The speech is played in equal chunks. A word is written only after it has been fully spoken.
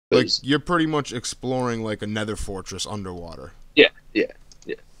Like, 'Cause- you're pretty much exploring, like, a nether fortress underwater. yeah, yeah,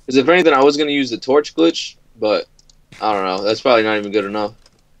 yeah. Because if anything, I was gonna use the torch glitch, but I don't know. That's probably not even good enough.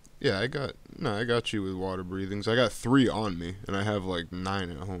 Yeah, I got you with water breathings. I got 3 on me, and I have, like, 9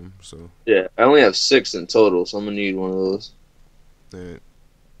 at home, so. Yeah, I only have 6 in total, so I'm gonna need one of those. Eh, well,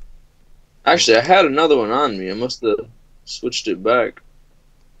 Actually, I had another one on me. I must have switched it back.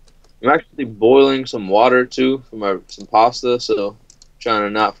 I'm actually boiling some water too for my some pasta, so trying to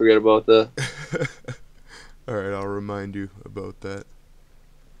not forget about that. Alright, I'll remind you about that.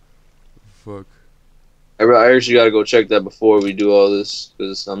 Fuck. I actually got to go check that before we do all this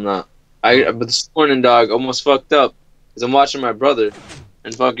because I'm not. Oh. But this morning, dog, almost fucked up because I'm watching my brother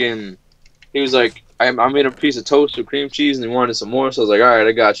and fucking. He was like, I made a piece of toast with cream cheese and he wanted some more, so I was like, all right,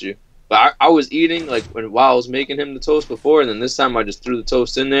 I got you. But I was eating like while I was making him the toast before, and then this time I just threw the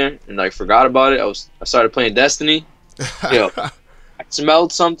toast in there and like forgot about it. I started playing Destiny. Yo, I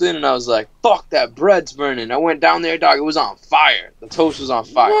smelled something and I was like, fuck, that bread's burning. I went down there, dog. It was on fire. The toast was on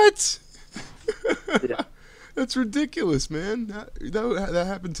fire. What? Yeah. That's ridiculous, man. That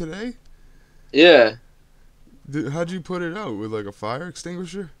happened today? Yeah. How'd you put it out? With, like, a fire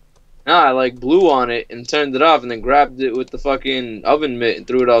extinguisher? Nah, I like blew on it and turned it off and then grabbed it with the fucking oven mitt and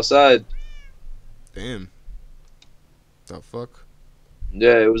threw it outside. Damn. The fuck?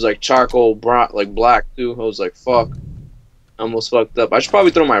 Yeah, it was like charcoal brown, like black too. I was like, fuck. I almost fucked up. I should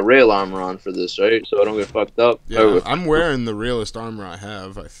probably throw my rail armor on for this, right? So I don't get fucked up. Yeah, I'm wearing the realest armor I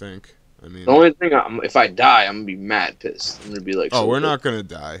have, I think. I mean, The only thing, if I die, I'm gonna be mad pissed. I'm gonna be like, oh, so we're pissed. not gonna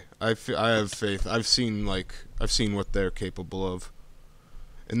die. I have faith. I've seen what they're capable of.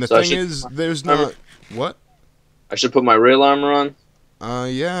 And the So I thing should is, put there's my armor- not what? I should put my rail armor on.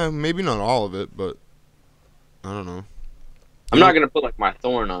 Yeah, maybe not all of it, but I don't know. I'm You not don't- gonna put like my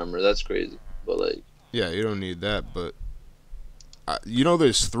thorn armor. That's crazy. But like, Yeah, you don't need that, but you know,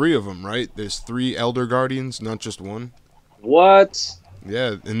 there's 3 of them, right? There's 3 Elder Guardians, not just one. what?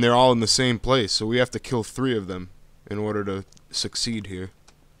 Yeah, and they're all in the same place, so we have to kill 3 of them in order to succeed here.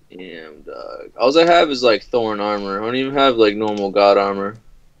 Damn, dog. All I have is like thorn armor. I don't even have like normal god armor.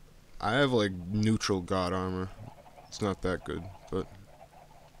 I have like neutral god armor. It's not that good, but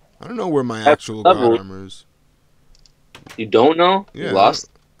I don't know where my At actual god level, armor is. you don't know? You Yeah, lost?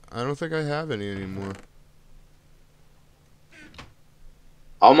 I don't think I have any anymore.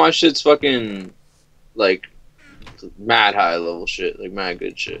 All my shit's fucking like mad high level shit, like mad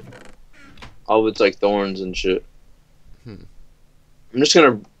good shit. All of it's like thorns and shit. Hmm. I'm just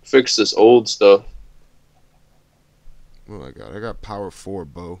gonna fix this old stuff. What I got? I got power 4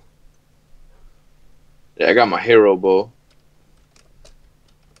 bow. Yeah, I got my hero bow.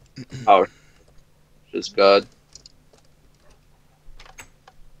 Power, just God.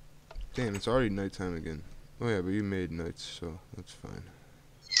 Damn, it's already nighttime again. Oh yeah, but you made nights, so that's fine.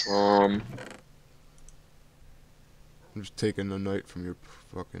 Um, I'm just taking a night from your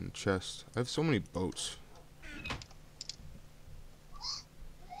fucking chest. I have so many boats.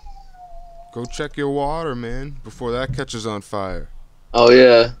 Go check your water, man, before that catches on fire. oh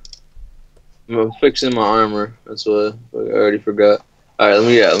yeah, I'm fixing my armor. That's what I already forgot. All right, let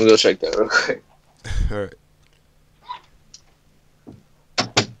me go check that real quick. Alright.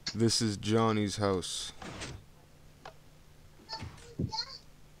 This is Johnny's house.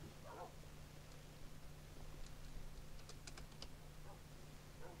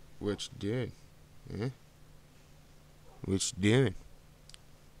 Which did? Eh? Which did?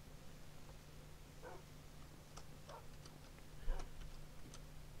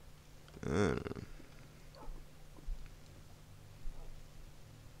 I don't know.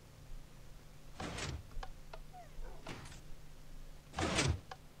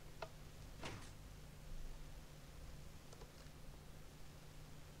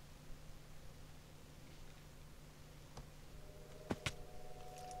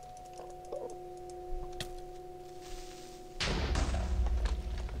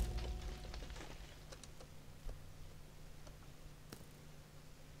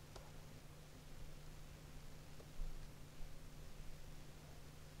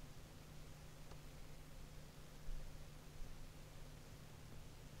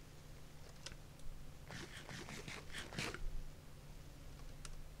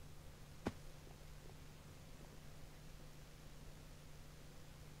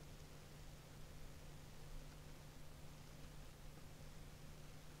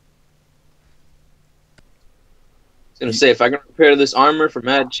 I was gonna say if I can repair this armor for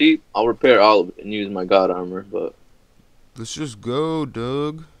mad cheap, I'll repair all of it and use my god armor. But Let's just go,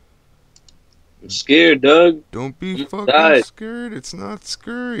 Doug. I'm scared, Doug. Don't be I'm gonna fucking die. scared. It's not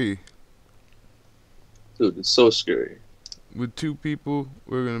scary. Dude, it's so scary. with two people,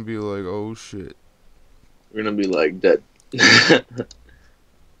 we're gonna be like, oh shit. We're gonna be like dead.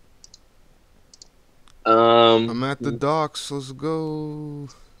 I'm at the docks. Let's go.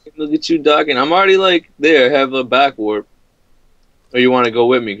 Look at you docking. I'm already like there. Have a back warp. Or you want to go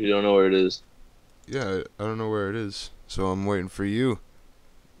with me because you don't know where it is? Yeah, I don't know where it is, so I'm waiting for you.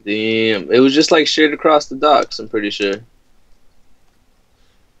 Damn, it was just like straight across the docks. I'm pretty sure.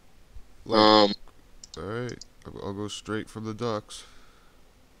 Like, all right, I'll go straight for the docks.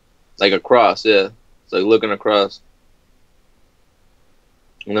 Like across, yeah. It's like looking across.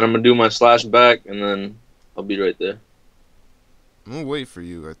 And then I'm gonna do my slash back, and then I'll be right there. I'm gonna wait for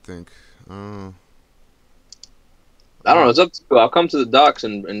you. I think. I don't know. It's up to you. I'll come to the docks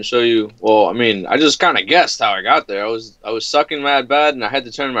and show you. Well, I mean, I just kind of guessed how I got there. I was sucking mad bad, and I had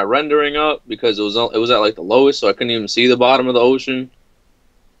to turn my rendering up because it was at like the lowest, so I couldn't even see the bottom of the ocean.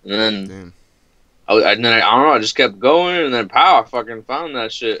 And then Damn. I don't know. I just kept going, and then pow, I fucking found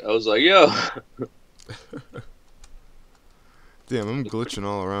that shit. I was like, yo. Damn, I'm glitching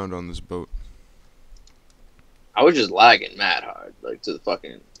all around on this boat. I was just lagging mad hard, like to the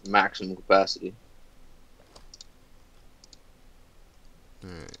fucking maximum capacity.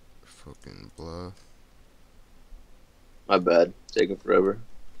 Alright, fucking blah. My bad. Taking forever.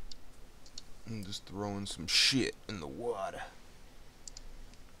 I'm just throwing some shit in the water.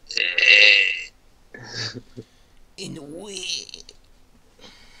 In the way.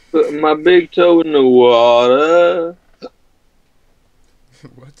 Putting my big toe in the water.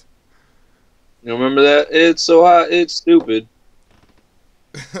 What? You remember that? It's so hot, it's stupid.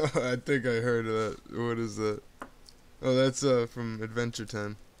 I think I heard of that. What is that? Oh, that's from Adventure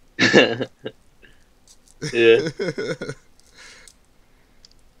Time. Yeah.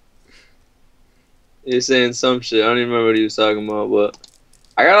 You're saying some shit. I don't even remember what he was talking about, but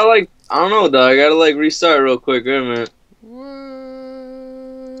I gotta I don't know, dog. I gotta restart real quick. Wait a minute. What?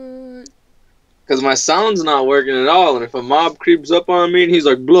 Cause my sound's not working at all, and if a mob creeps up on me and he's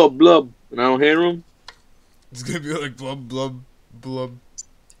like blub blub, and I don't hear him, It's gonna be like blub blub blub.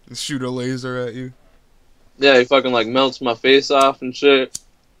 And shoot a laser at you. yeah, he fucking melts my face off and shit.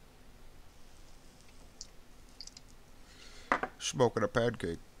 Smoking a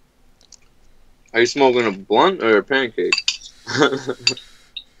pancake. Are you smoking a blunt or a pancake?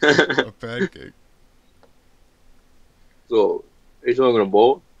 A pancake. So, are you smoking a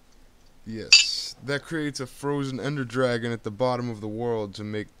bowl? Yes. That creates a frozen ender dragon at the bottom of the world to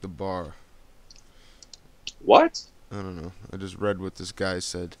make the bar. What? I don't know. I just read what this guy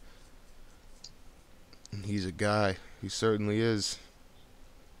said. And he's a guy. He certainly is.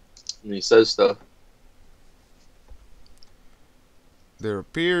 And he says stuff. There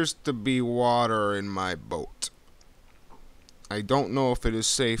appears to be water in my boat. I don't know if it is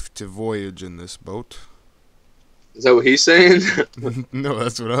safe to voyage in this boat. Is that what he's saying? No,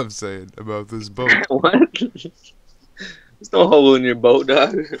 that's what I'm saying about this boat. What? There's no hole in your boat,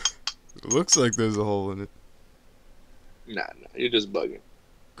 dog. It looks like there's a hole in it. Nah, you're just bugging.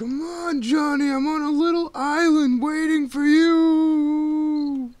 Come on, Johnny, I'm on a little island waiting for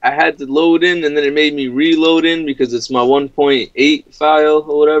you. I had to load in, and then it made me reload in because it's my 1.8 file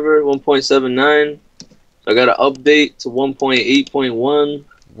or whatever, 1.79. So I got to update to 1.8.1.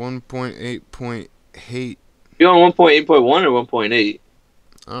 1.8.8. You on 1.8.1 or 1.8?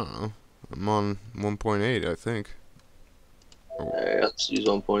 I don't know. I'm on 1.8, I think. Alright, let's use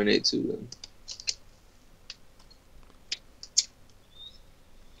 1.82 then.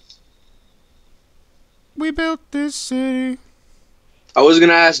 We built this city. I was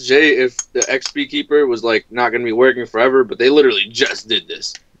gonna ask Jay if the XP keeper was not gonna be working forever, but they literally just did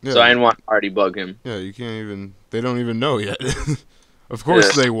this, Yeah, so I didn't want to already bug him. yeah, you can't even. They don't even know yet. Of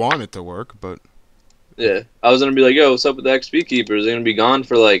course, Yeah. they want it to work, but Yeah, I was gonna be like, "Yo, what's up with the XP keeper? Is they gonna be gone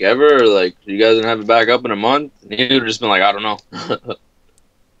for ever, or you guys gonna have it back up in a month?" And he would have just been like, "I don't know."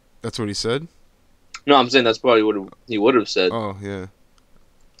 that's what he said. No, I'm saying that's probably what he would have said. Oh yeah,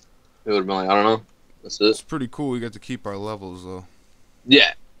 He would have been like, "I don't know." That's it. it's pretty cool. We get to keep our levels though.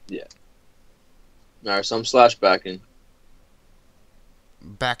 Yeah, yeah. All right, so I'm slash backing.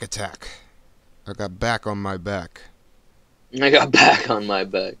 Back attack. I got back on my back. I got back on my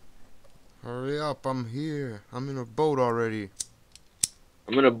back. Hurry up! I'm here. I'm in a boat already.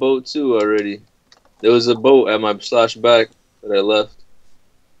 I'm in a boat too already. There was a boat at my slash back that I left.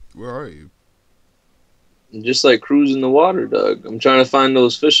 Where are you? I'm just cruising the water, dog. I'm trying to find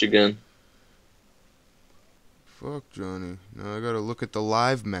those fish again. Fuck, Johnny. Now I gotta look at the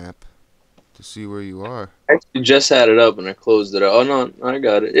live map to see where you are. I actually just had it up and I closed it out. Oh no, I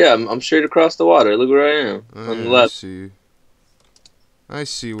got it. Yeah, I'm straight across the water. Look where I am on the I left. see. I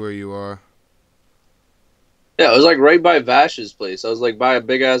see where you are. Yeah, it was like right by Vash's place. I was like by a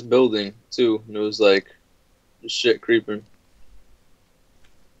big ass building too, and it was like just shit creeping.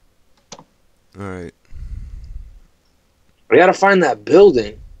 All right. I gotta find that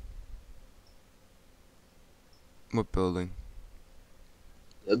building. What building?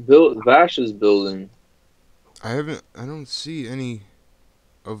 Vash's building. I don't see any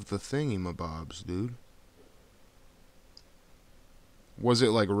of the thingy-mabobs, dude. Was it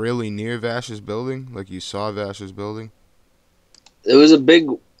like really near Vash's building? Like you saw Vash's building? It was a big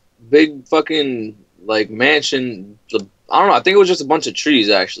fucking like mansion. I don't know. I think it was just a bunch of trees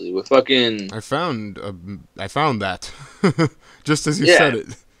actually with fucking I found that. Just as you yeah said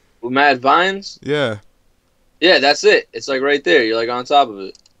it. with mad vines. Yeah. Yeah, that's it. It's like right there. You're like on top of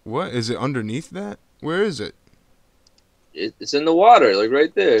it. What? Is it underneath that? Where is it? It's in the water, like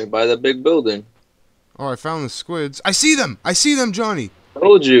right there by the big building. Oh, I found the squids. I see them! I see them, Johnny!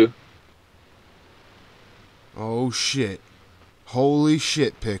 Told you. Oh, shit. Holy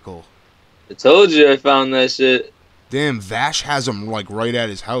shit, Pickle. I told you I found that shit. Damn, Vash has them, like, right at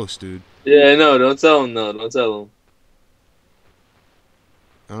his house, dude. Yeah, I know. Don't tell him, though. Don't tell him.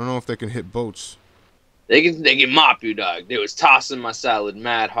 I don't know if they can hit boats. They can mop you, dog. They was tossing my salad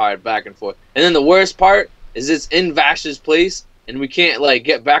mad hard back and forth. And then the worst part is it's in Vash's place, and we can't, like,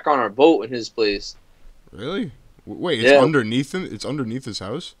 get back on our boat in his place. Really? Wait, it's underneath him? It's underneath his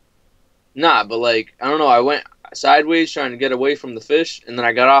house? Nah, but, like, I don't know. I went sideways trying to get away from the fish, and then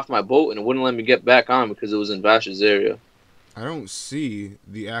I got off my boat, and it wouldn't let me get back on because it was in Vash's area. I don't see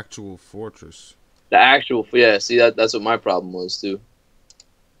the actual fortress. The actual, yeah, see, that's what my problem was, too.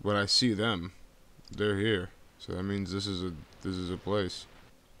 But I see them. They're here. So that means this is a place.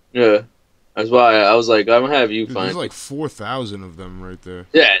 Yeah. That's why I was like, I'm gonna have you Dude, find there's like 4,000 of them right there.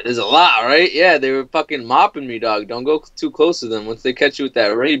 Yeah, there's a lot, right? Yeah, they were fucking mopping me, dog. Don't go too close to them. Once they catch you with that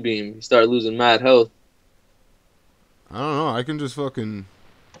ray beam, you start losing mad health. I don't know. I can just fucking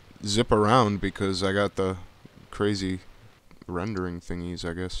zip around because I got the crazy rendering thingies,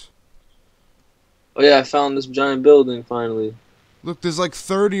 I guess. Oh yeah, I found this giant building finally. Look, there's like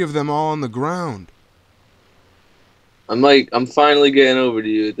 30 of them all on the ground. I'm finally getting over to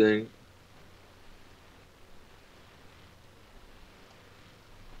you, I think.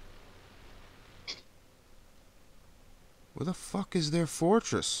 Where the fuck is their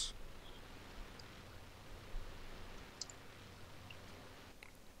fortress?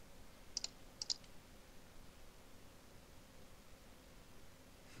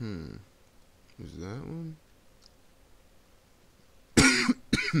 Is that one?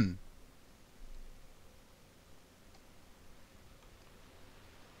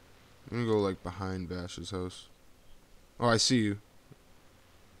 I'm gonna go like behind Bash's house. Oh, I see you.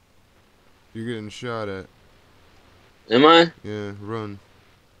 You're getting shot at. Am I? Yeah, run.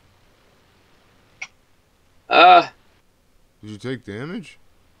 Ah, Did you take damage?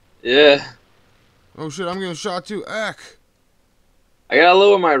 yeah. Oh shit, I'm getting shot too. Ack! I gotta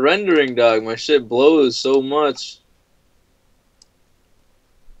lower my rendering, dog. My shit blows so much.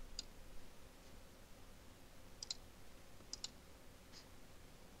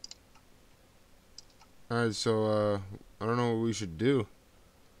 Alright, so, I don't know what we should do.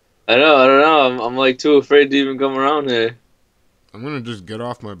 I don't know. I'm like too afraid to even come around here. I'm gonna just get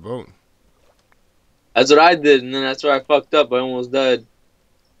off my boat. That's what I did, and then that's where I fucked up. I almost died.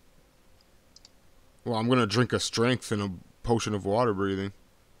 Well, I'm gonna drink a strength and a potion of water breathing.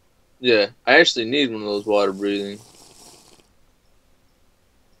 Yeah, I actually need one of those water breathing.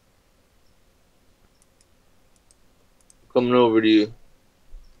 Coming over to you.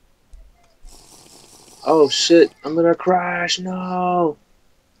 Oh shit, I'm gonna crash, no!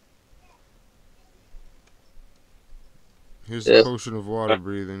 Here's the potion of water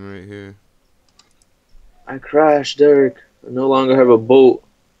breathing right here. I crashed, Derek. I no longer have a boat.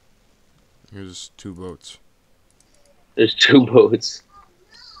 Here's 2 boats. There's 2 boats.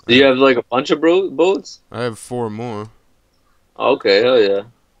 Do you have like a bunch of boats? I have 4 more. Okay, hell yeah.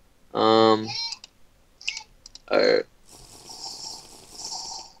 Alright.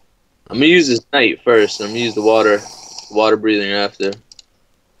 I'm gonna use this knight first, and I'm gonna use the water breathing after.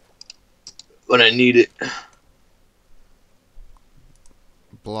 When I need it.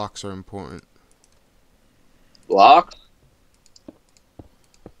 Blocks are important. Blocks?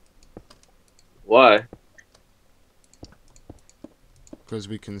 Why? Because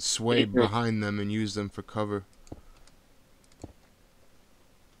we can sway behind them and use them for cover.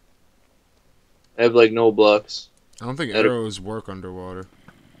 I have like no blocks. I don't think arrows work underwater.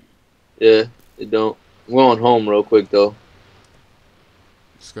 Yeah, they don't. I'm going home real quick though.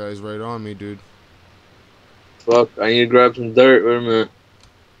 This guy's right on me, dude. Fuck, I need to grab some dirt. Wait a minute.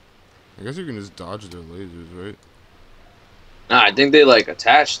 I guess you can just dodge their lasers, right? Nah, I think they like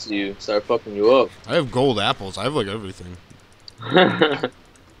attach to you, start fucking you up. I have gold apples. I have like everything. Yeah,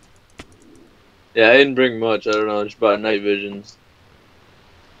 I didn't bring much. I don't know. I just bought night visions.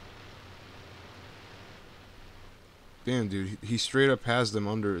 Damn, dude. He straight up has them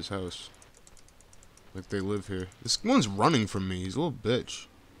under his house. Like they live here. This one's running from me. He's a little bitch.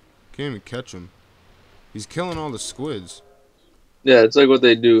 Can't even catch him. He's killing all the squids. Yeah, it's like what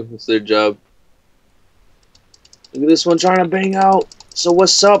they do. It's their job. Look at this one trying to bang out. So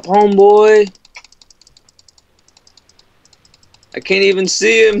what's up, homeboy? I can't even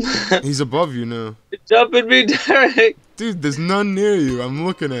see him. He's above you now. You're jumping me, Derek. Dude, there's none near you. I'm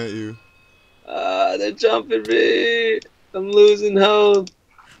looking at you. They're jumping me. I'm losing hope.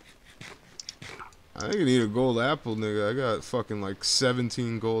 I think I need a gold apple, nigga. I got fucking like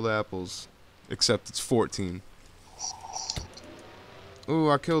 17 gold apples. Except it's 14. Ooh,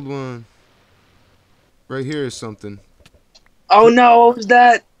 I killed one. Right here is something. Oh no, what was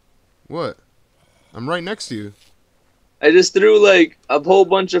that? What? I'm right next to you. I just threw like a whole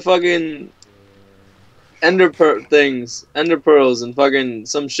bunch of fucking ender pearls, and fucking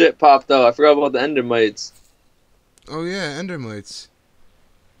some shit popped out. I forgot about the endermites. Oh yeah, endermites.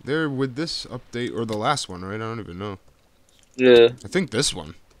 They're with this update, or the last one, right? I don't even know. Yeah. I think this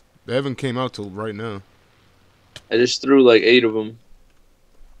one. They haven't came out till right now. I just threw like 8 of them.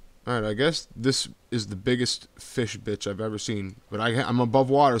 Alright, I guess this is the biggest fish bitch I've ever seen. But I'm above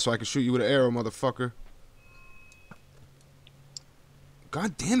water, so I can shoot you with an arrow, motherfucker.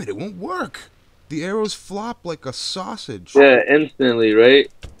 God damn it, it won't work. The arrows flop like a sausage. Yeah, instantly,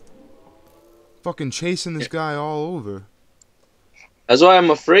 right? Fucking chasing this guy all over. That's why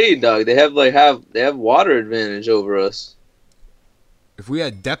I'm afraid, dog. They have water advantage over us. If we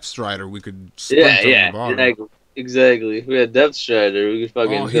had Depth Strider, we could sprint on the bottom. Exactly. If we had Depth Strider, we could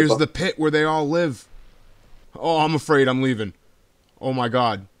fucking. Oh, here's the pit where they all live. Oh, I'm afraid I'm leaving. Oh my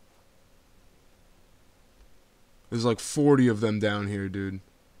god. There's like 40 of them down here, dude.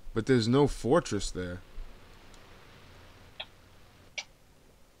 But there's no fortress there.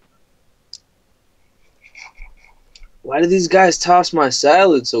 Why do these guys toss my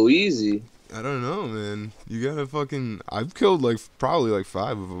salad so easy? I don't know, man. You gotta fucking... I've killed like probably like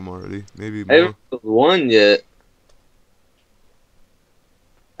 5 of them already. Maybe I more. haven't killed one yet.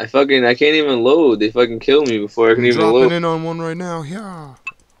 I can't even load. They fucking kill me before I can even load. I'm dropping in on one right now. Yeah.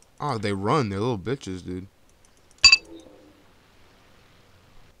 Oh, they run. They're little bitches, dude.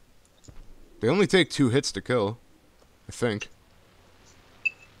 They only take 2 hits to kill. I think.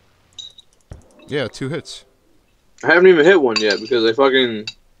 Yeah, 2 hits. I haven't even hit one yet because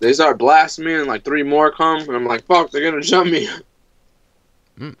they start blasting me and like 3 more come and I'm like, fuck, they're gonna jump me.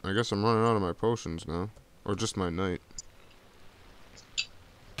 I guess I'm running out of my potions now. Or just my knight.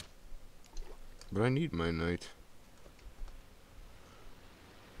 But I need my knight.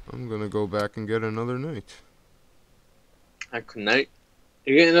 I'm gonna go back and get another knight. Knight?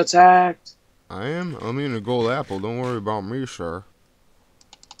 You're getting attacked. I am? I'm eating a gold apple. Don't worry about me, sir.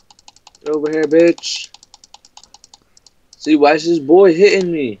 Get over here, bitch. See, why is this boy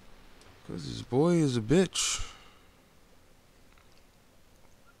hitting me? Because this boy is a bitch.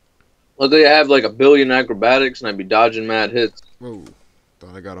 Luckily, I have like 1 billion acrobatics and I'd be dodging mad hits. Whoa.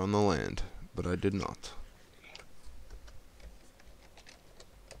 Thought I got on the land, but I did not.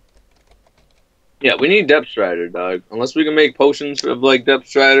 Yeah, we need Depth Strider, dog. Unless we can make potions of like Depth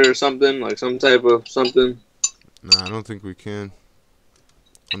Strider or something, like some type of something. Nah, I don't think we can.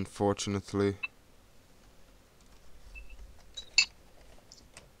 Unfortunately.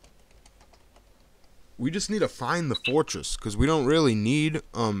 We just need to find the fortress, because we don't really need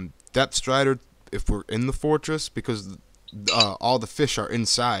Depth Strider if we're in the fortress, because all the fish are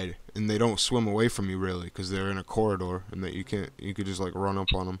inside and they don't swim away from you really, because they're in a corridor and that you could just like run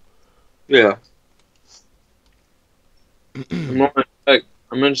up on them. Yeah. I'm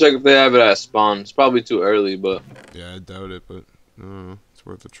gonna check if they have it at spawn. It's probably too early, but yeah, I doubt it, but I don't know. It's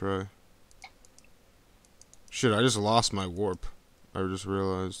worth a try. Shit, I just lost my warp. I just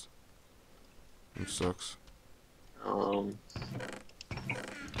realized. It sucks. Yeah,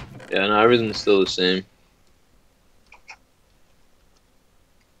 no, everything's still the same.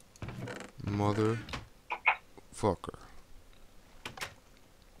 Mother fucker.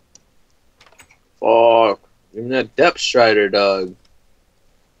 Fuck. Give me that Depth Strider, dog.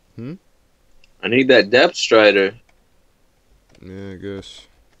 I need that Depth Strider. Yeah, I guess.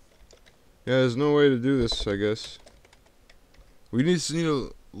 Yeah, there's no way to do this, I guess. We just need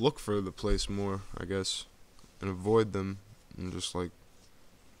to look for the place more, I guess. And avoid them. And just like...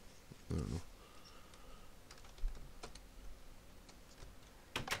 I don't know.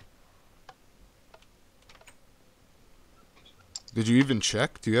 Did you even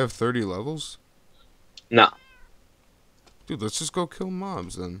check? Do you have 30 levels? No. Dude, let's just go kill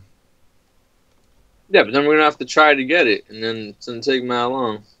mobs then. Yeah, but then we're gonna have to try to get it, and then it's gonna take mad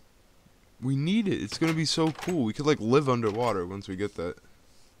long. We need it. It's gonna be so cool. We could like live underwater once we get that.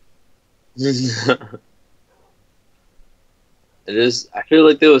 It is. I feel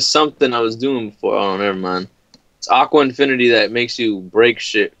like there was something I was doing before. Oh, never mind. It's Aqua Infinity that makes you break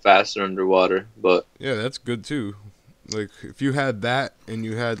shit faster underwater. But Yeah, that's good too. Like if you had that and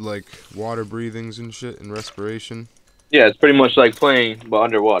you had like water breathings and shit and respiration. yeah, it's pretty much like playing but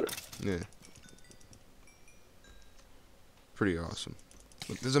underwater. Yeah. Pretty awesome.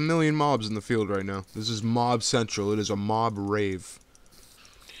 Look, there's a million mobs in the field right now. This is Mob Central. It is a mob rave.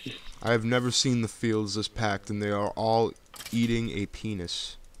 I have never seen the fields this packed, and they are all eating a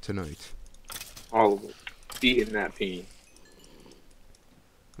penis tonight. All of it. Eating that peen.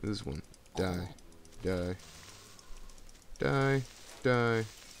 This one. Die. Die. Die. Die.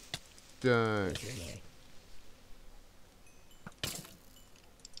 Die.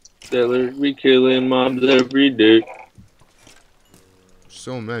 We killing mobs every day.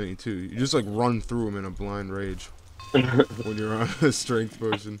 So many, too. You just, like, run through them in a blind rage when you're on a strength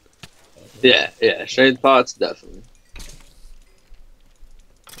person. Yeah, strength pots, definitely.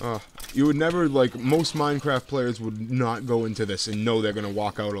 You would never, like, most Minecraft players would not go into this and know they're gonna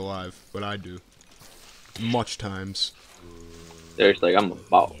walk out alive, but I do. Much times. There's like, I'm a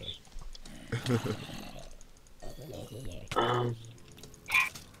boss.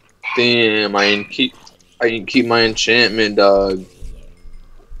 Damn, I didn't keep my enchantment, dog.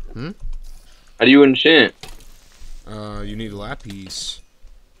 Hmm? How do you enchant? You need lapis.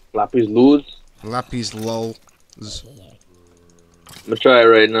 Lapis luz? Lapis lol. I'm gonna try it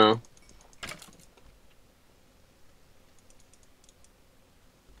right now.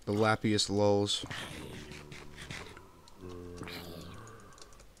 The lappiest lulls.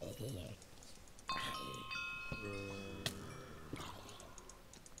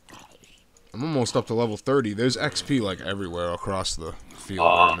 I'm almost up to level 30. There's XP like everywhere across the field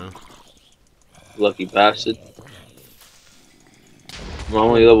right now. Lucky bastard. I'm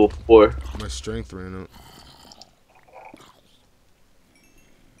only level 4. My strength ran out.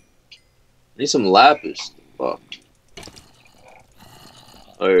 Need some lapis. Fuck.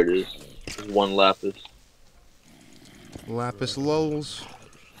 Oh, here it is. There's one lapis. Lapis lulls.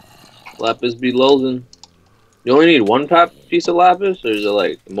 Lapis be lolling. You only need one piece of lapis, or is it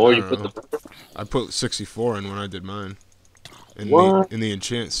like the more you put the? I put 64 in when I did mine. And What? the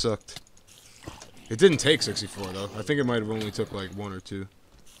enchant sucked. It didn't take 64 though. I think it might have only took like 1 or 2.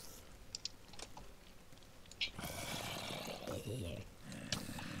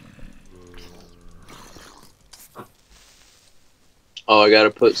 Oh, I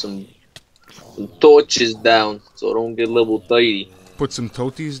gotta put some torches down so I don't get level 30. Put some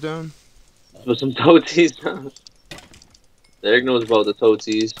totes down. Put some totes down. Derek knows about the totes.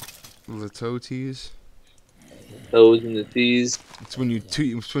 The totes. Toes and the T's. It's when you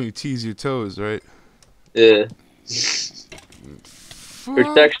tease your toes, right? Yeah. Fuck.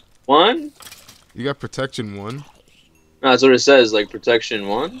 Protection 1? You got protection 1? No, that's what it says, like protection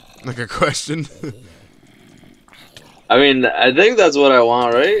 1. Like a question? I mean, I think that's what I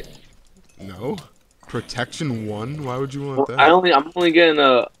want, right? No. Protection 1? Why would you want that? I'm only getting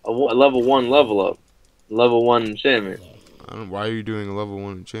a level 1 level up. Level 1 enchantment. Why are you doing a level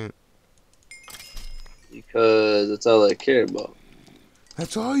 1 enchant? Because that's all I care about.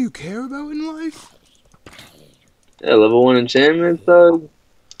 That's all you care about in life? Yeah, level 1 enchantment, thug.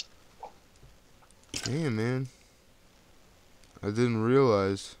 Damn, man. I didn't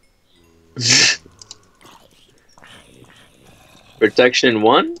realize. Protection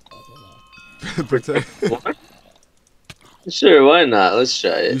 1? Protect. What? Sure, why not? Let's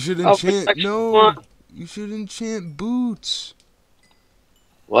try it. You should enchant. No. 1. You should enchant boots.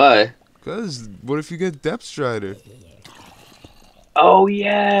 Why? Because what if you get Depth Strider? Oh,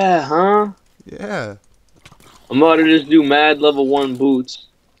 yeah, huh? Yeah. I'm about to just do mad level 1 boots.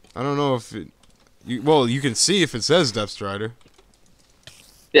 I don't know if it... well, you can see if it says Depth Strider.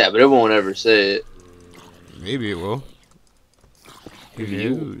 Yeah, but it won't ever say it. Maybe it will. Who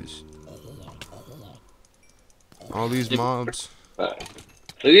knows? All these mobs. Look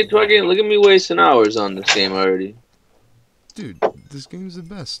at me wasting hours on this game already. Dude, this game's the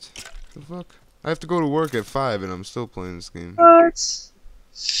best. The fuck? I have to go to work at 5 and I'm still playing this game. What?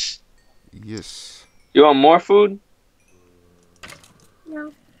 Yes. You want more food?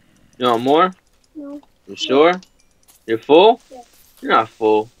 No. You want more? No. You sure? You're full? Yeah. You're not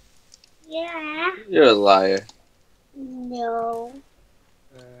full. Yeah. You're a liar. No.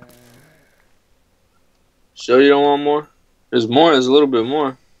 Sure you don't want more? There's more. There's a little bit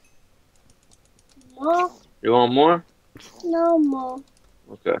more. More? You want more? No more.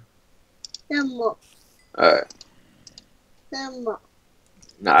 Okay. No more. Alright. No more.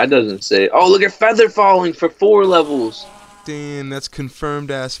 Nah, it doesn't say. Oh, look at feather falling for 4 levels. Damn, that's confirmed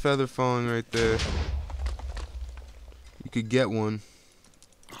ass feather falling right there. You could get one.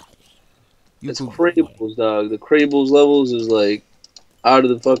 It's Crables, dog. The Crables levels is like out of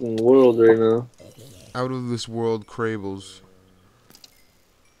the fucking world right now. Out of this world Crables.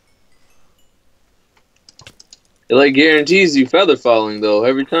 It like guarantees you feather falling though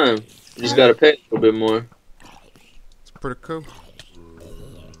every time. You just gotta pay a little bit more. It's pretty cool.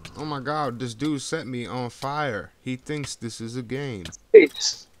 Oh my god, this dude set me on fire. He thinks this is a game. Hey,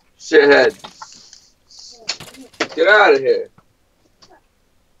 shithead. Get out of here.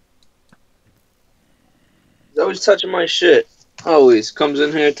 He's always touching my shit. Always comes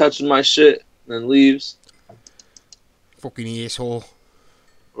in here, touching my shit, and then leaves. Fucking asshole.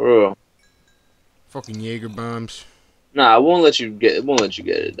 Bro. Fucking Jaeger bombs. Nah, it won't let you get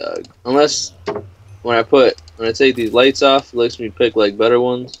it, dog. Unless when I take these lights off, it lets me pick like better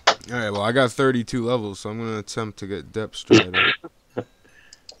ones. Alright, well I got 32 levels, so I'm gonna attempt to get Depth Strider.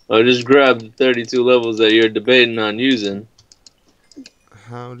 Or just grab the 32 levels that you're debating on using.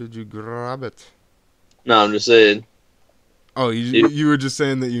 How did you grab it? No, I'm just saying. Oh, you were just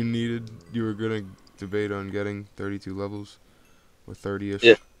saying that you were gonna debate on getting 32 levels? Or 30-ish?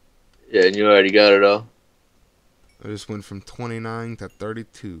 Yeah. Yeah, and you already got it all. I just went from 29 to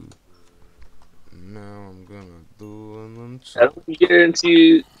 32. Now I'm gonna do I don't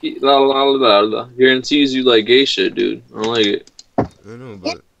guarantee guarantees you like gay shit, dude. I don't like it. I know, but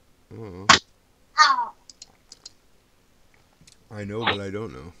I don't know. Oh. I know, but I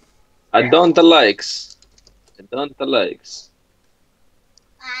don't know. I don't likes. I don't likes.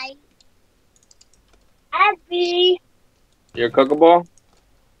 I. Abby. You're a cuckaball?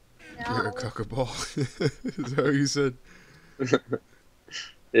 You're a cuckaball. Is that what you said?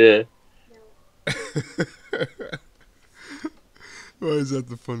 Yeah. Why is that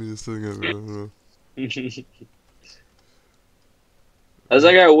the funniest thing ever? I don't know. How's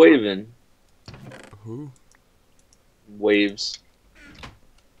that guy waving? Who? Waves.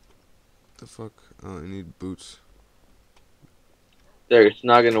 The fuck? Oh, I need boots. There, it's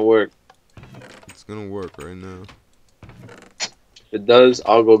not gonna work. It's gonna work right now. If it does,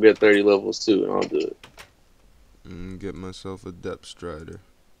 I'll go get 30 levels too, and I'll do it. And get myself a Depth Strider.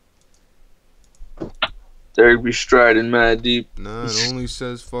 Derek be striding mad deep. Nah, it only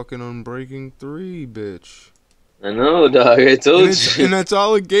says fucking Unbreaking 3, bitch. I know, dog. I told you. And that's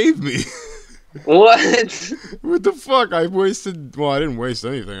all it gave me. What? What the fuck? I wasted... Well, I didn't waste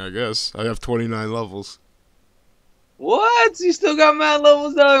anything, I guess. I have 29 levels. What? You still got mad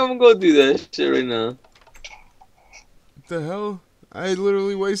levels, dog? I'm gonna go do that shit right now. What the hell? I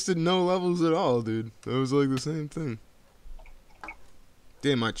literally wasted no levels at all, dude. That was like the same thing.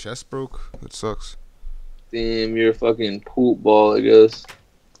 Damn, my chest broke. That sucks. Damn, you're a fucking poop ball, I guess.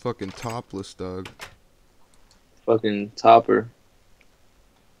 Fucking topless, dog. Fucking topper.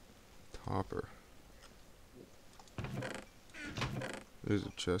 Topper. There's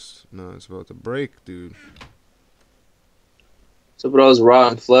a chest. No, it's about to break, dude. What's up with all this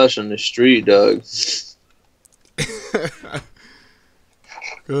rotten flesh on the street, dog?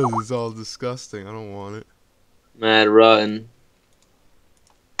 Because it's all disgusting. I don't want it. Mad rotten.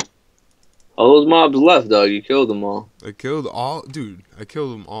 All those mobs left, dog. You killed them all. I killed all... Dude, I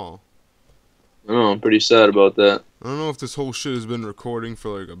killed them all. I know, I'm pretty sad about that. I don't know if this whole shit has been recording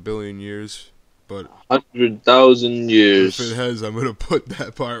for like 1 billion years, but 100,000 years. if it has, I'm gonna put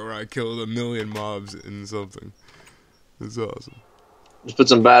that part where I killed 1 million mobs in something. It's awesome. Just put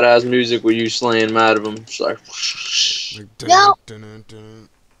some badass music where you slaying mad of them. Just like No.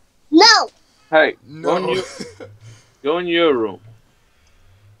 No. hey, No. go in your room.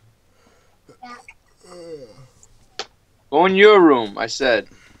 Go in your room, I said.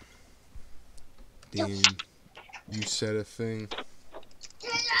 Damn. You said a thing.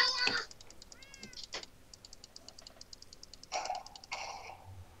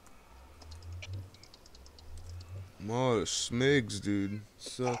 Oh, the smigs, dude.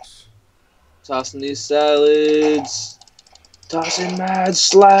 Sucks. Tossing these salads. Tossing mad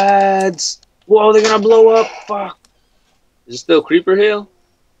slads. Whoa, they're gonna blow up. Fuck. Is it still Creeper Hill?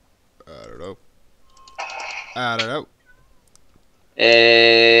 I don't know. I don't know.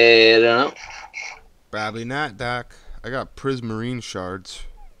 I don't know. Probably not, Doc. I got Prismarine shards.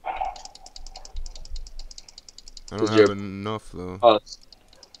 I don't have enough, though. Us.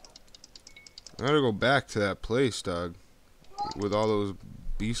 I gotta go back to that place, dog. With all those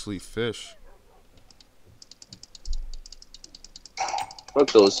beastly fish.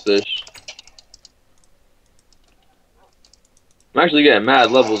 Fuck those fish. I'm actually getting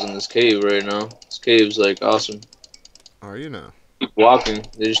mad levels in this cave right now. This cave's like awesome. Are you now? Keep walking.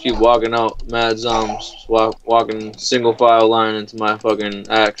 They just keep walking out mad zombies. Just walking single file line into my fucking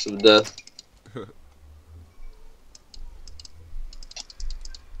axe of death.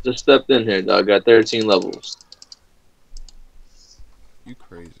 Just stepped in here, dog. Got 13 levels. You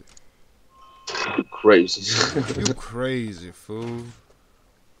crazy. Crazy. You crazy, fool.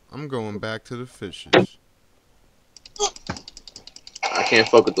 I'm going back to the fishes. I can't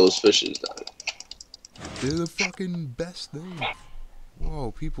fuck with those fishes, dog. They're the fucking best thing.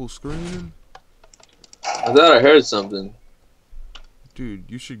 Whoa, people screaming. I thought I heard something. Dude,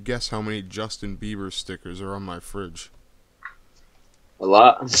 you should guess how many Justin Bieber stickers are on my fridge. A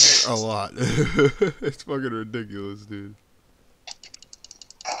lot? A lot. It's fucking ridiculous, dude.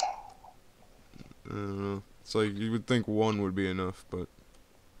 I don't know. It's like you would think one would be enough, but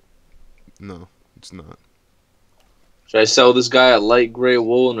no, it's not. Should I sell this guy a light gray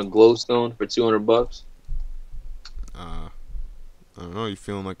wool and a glowstone for $200? I don't know. You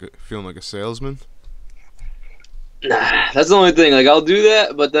feeling like a salesman? Nah, that's the only thing. Like, I'll do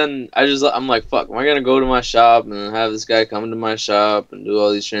that, but then I'm like, fuck, am I gonna go to my shop and have this guy come to my shop and do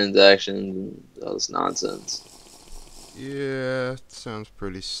all these transactions and all this nonsense? Yeah, it sounds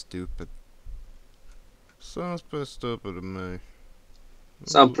pretty stupid. Sounds pretty stupid to me.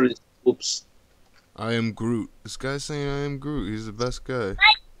 Sound pretty. Oops. I am Groot. This guy's saying I am Groot. He's the best guy.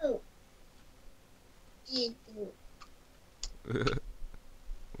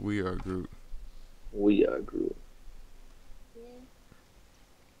 We are Groot. We are Groot.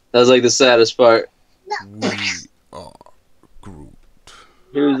 That was like the saddest part. We are Groot.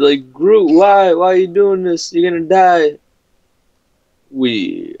 He was like, Groot, why? Why are you doing this? You're gonna die.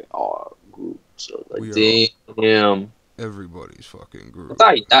 We are Groot. So like, damn. Everybody's fucking Groot. I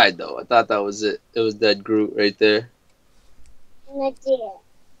thought he died though. I thought that was it. It was dead Groot right there. I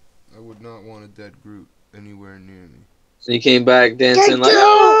would not want a dead Groot anywhere near me. So he came back dancing like,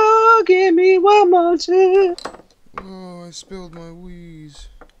 oh, give me one more chance. Oh, I spilled my wheeze.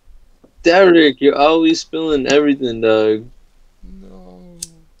 Derek, you're always spilling everything, dog. No.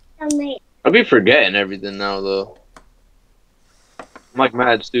 I'll be forgetting everything now, though. I'm like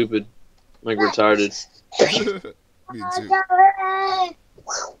mad stupid. I'm like retarded. Me too.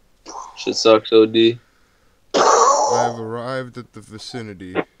 Shit sucks, OD. I have arrived at the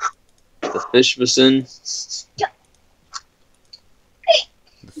vicinity. The fish vicin.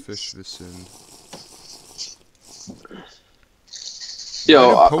 The fish vicin.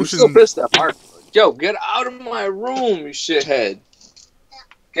 Yo, I'm still pissed at Mark. Yo, get out of my room, you shithead.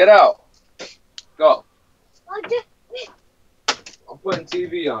 Get out. Go. I'm putting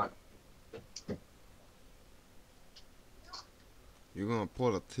TV on. You're gonna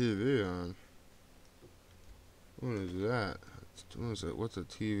put a TV on? What is that? What is it? What's a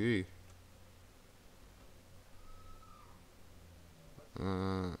TV?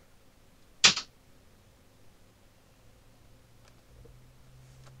 Alright.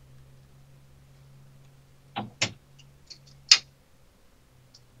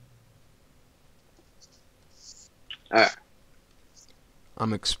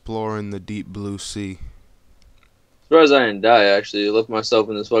 I'm exploring the deep blue sea. Surprised I didn't die, actually. I left myself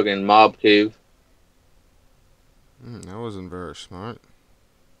in this fucking mob cave. That wasn't very smart.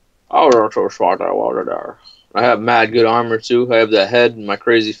 Oh, that's so smart that water there. I have mad good armor, too. I have that head and my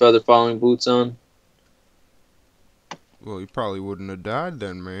crazy feather falling boots on. Well, you probably wouldn't have died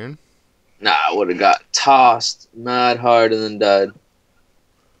then, man. Nah, I would have got tossed mad hard and then died.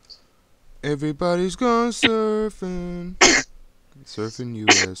 Everybody's gone surfing. Surfing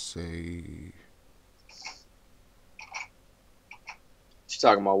USA. What you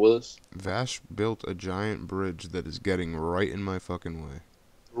talking about, Willis? Vash built a giant bridge that is getting right in my fucking way.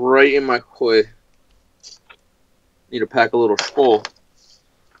 Right in my way. Need to pack a little full.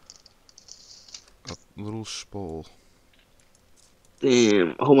 A little spole.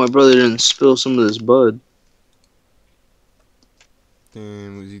 Damn, I hope my brother didn't spill some of this bud.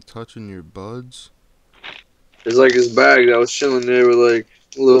 Damn, was he touching your buds? There's like his bag that was chilling there with like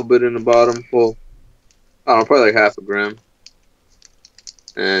a little bit in the bottom full. I don't know, probably like half a gram.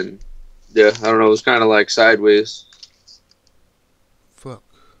 And yeah, I don't know, it was kind of like sideways. Fuck.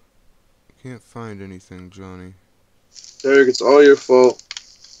 I can't find anything, Johnny. Derek, it's all your fault.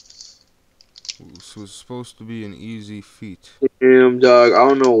 This was supposed to be an easy feat. Damn, dog. I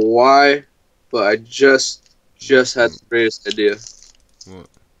don't know why, but I just had the greatest idea. What?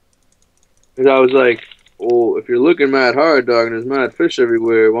 Because I was like, well, if you're looking mad hard, dog, and there's mad fish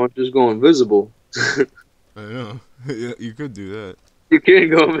everywhere, why don't you just go invisible? I know. Yeah, you could do that. You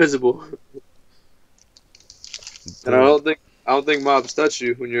can't go invisible. And I don't think mobs touch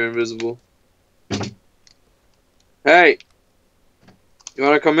you when you're invisible. Hey, you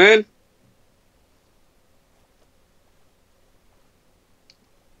wanna come in?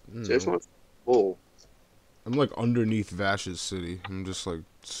 Just want. Oh, I'm like underneath Vash's city. I'm just like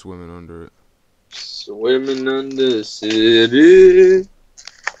swimming under it. swimming under the city.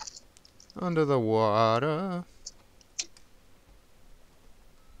 Under the water.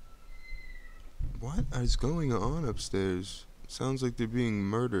 What is going on upstairs? Sounds like they're being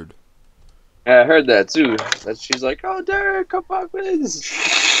murdered. I heard that too. That she's like, "Oh, Derek, come back with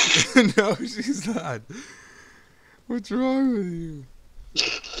this." No, she's not. What's wrong with you?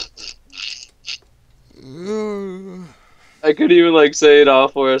 I couldn't even like say it all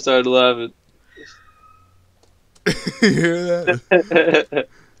before I started laughing. You hear that?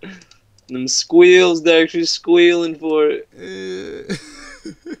 Them squeals, Derek. She's squealing for it.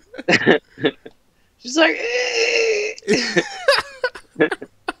 She's like,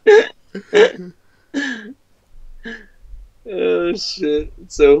 oh shit,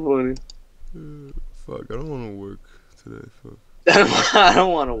 it's so funny. Fuck, I don't want to work today. Fuck. I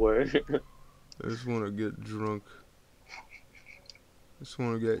don't want to work. I just want to get drunk. I just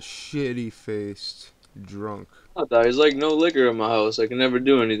want to get shitty faced drunk. Oh, dog, there's like no liquor in my house. I can never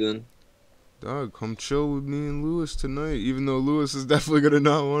do anything. Dog, come chill with me and Lewis tonight. Even though Lewis is definitely gonna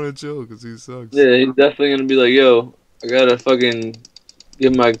not want to chill because he sucks. Yeah, he's definitely gonna be like, yo, I gotta fucking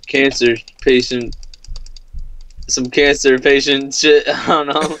give my cancer patient some cancer patient shit. I don't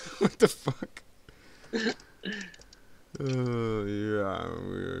know. What the fuck? Yeah.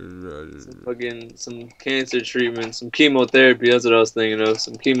 Some cancer treatment, some chemotherapy. That's what I was thinking of.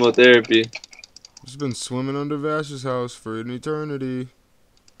 Some chemotherapy. Just been swimming under Vash's house for an eternity.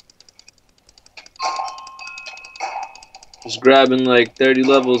 Just grabbing like 30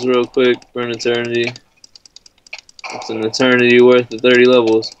 levels real quick for an eternity. It's an eternity worth of 30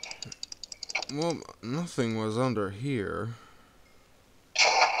 levels. Well, nothing was under here.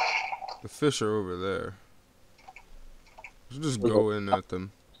 The fish are over there. Let's just go in at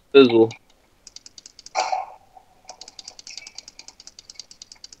them. Fizzle.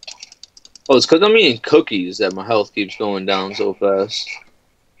 Oh, it's because I'm eating cookies that my health keeps going down so fast.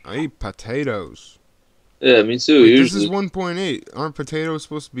 I eat potatoes. Yeah, me too. Wait, Usually. this is 1.8. Aren't potatoes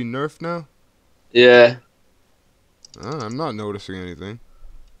supposed to be nerfed now? Yeah. I'm not noticing anything.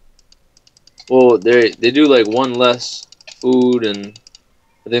 Well, they do like one less food, and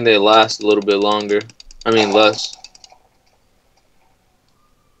I think they last a little bit longer. I mean, less.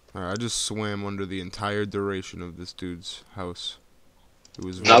 Alright, I just swam under the entire duration of this dude's house. It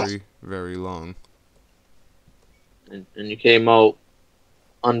was very, very long. And you came out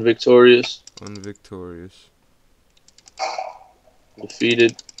unvictorious. Unvictorious.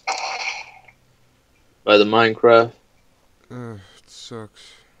 Defeated by the Minecraft. It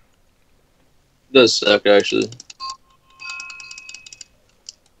sucks. It does suck, actually.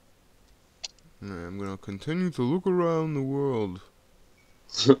 Alright, I'm gonna continue to look around the world.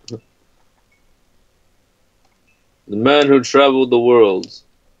 The man who traveled the world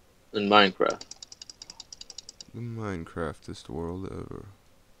in Minecraft. The Minecraftest world ever.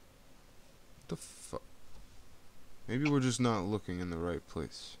 What the fuck? Maybe we're just not looking in the right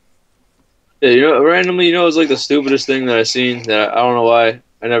place. Yeah, you know, randomly, you know, it's like the stupidest thing that I've seen that I don't know why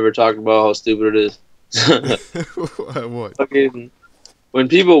I never talked about how stupid it is. What? Fucking, when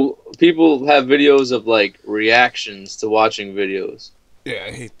people have videos of like reactions to watching videos. Yeah,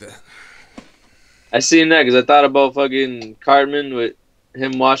 I hate that. I seen that because I thought about fucking Cartman with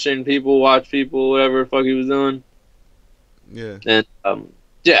him watching people watch people, whatever the fuck he was doing. Yeah. And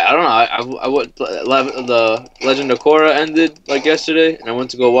yeah, I don't know. I went, the Legend of Korra ended like yesterday, and I went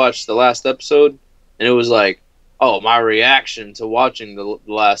to go watch the last episode, and it was like, oh, my reaction to watching the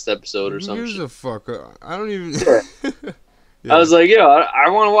last episode or Who something. gives a fuck? I don't even. Yeah. I was like, yo, I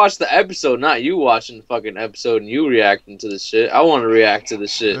want to watch the episode, not you watching the fucking episode and you reacting to this shit. I want to react to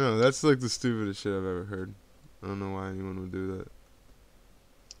this shit. I know, that's like the stupidest shit I've ever heard. I don't know why anyone would do that.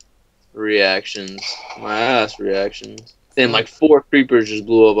 Reactions. My ass reactions. Then like 4 creepers just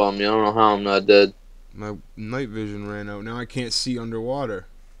blew up on me. I don't know how I'm not dead. My night vision ran out. Now I can't see underwater.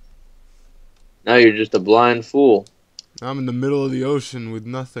 Now you're just a blind fool. I'm in the middle of the ocean with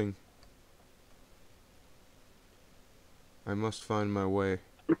nothing. I must find my way.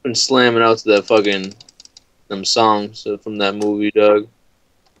 I've been slamming out to that fucking them songs from that movie, dog.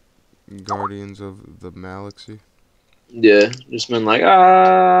 Guardians of the Galaxy. Yeah, just been like,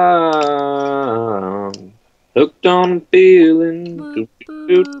 hooked on a feeling. Doop,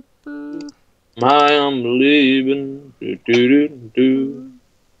 doop, doop. I'm leaving. Do, do, do, do.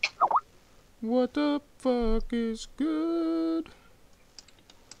 What the fuck is good?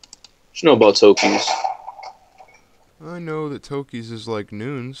 What you know about Tokies? I know that Tokies is like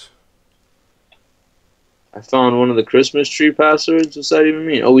Noons. I found one of the Christmas tree passwords. What's that even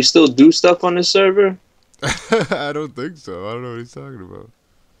mean? Oh, we still do stuff on this server? I don't think so. I don't know what he's talking about.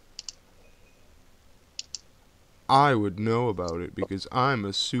 I would know about it because I'm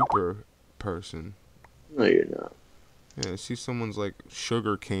a super person. No, you're not. Yeah, I see someone's like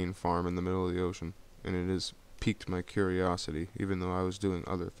sugar cane farm in the middle of the ocean, and it has piqued my curiosity, even though I was doing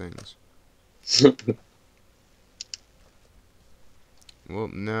other things. Well,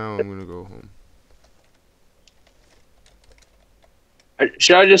 now I'm gonna go home.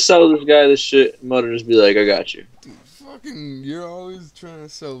 Should I just sell this guy this shit? Mother just be like, I got you. Dude, fucking, you're always trying to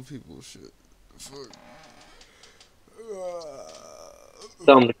sell people shit. Fuck.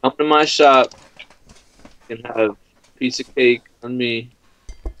 Tell him to come to my shop and have a piece of cake on me.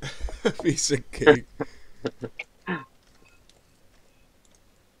 Piece of cake.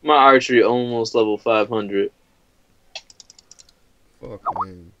 My archery almost level 500. Fuck,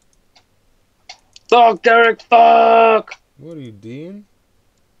 man. Fuck, Derek, fuck! What are you doing?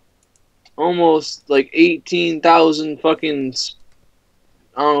 Almost like 18,000 fucking.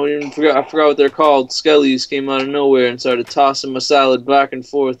 I don't even forgot. I forgot what they're called. Skellies came out of nowhere and started tossing my salad back and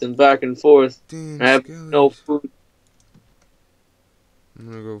forth and back and forth. Damn, I have no skellies. food.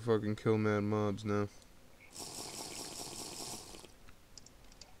 I'm gonna go fucking kill mad mobs now.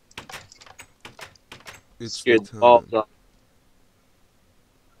 It's Scared the the balls time. off.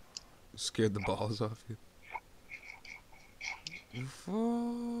 Scared the balls off you. Fuck.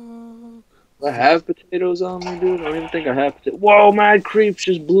 Do I have potatoes on me, dude? I don't even think I have potatoes. Whoa, mad creeps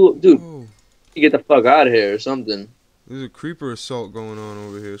just blew up. Dude, Whoa. you get the fuck out of here or something. There's a creeper assault going on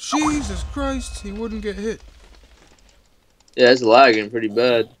over here. Jesus Christ, he wouldn't get hit. Yeah, it's lagging pretty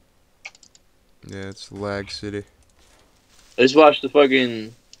bad. Yeah, it's lag city. I just watched the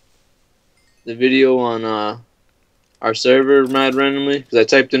video on our server mad randomly because I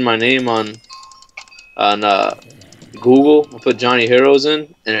typed in my name on Google. I put JohnnyHeroes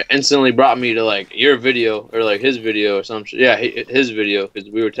in, and it instantly brought me to like your video or like his video or some shit. Yeah, his video because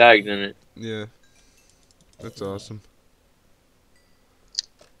we were tagged in it. Yeah, that's awesome.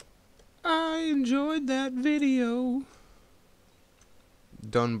 I enjoyed that video.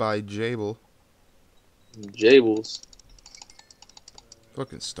 Done by Jable. Jables.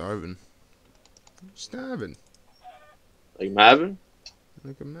 Fucking starving. Starving. Like Mavin?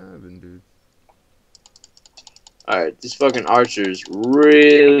 Like a Mavin, dude. Alright, these fucking archers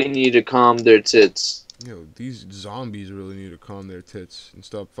really need to calm their tits. Yo, these zombies really need to calm their tits and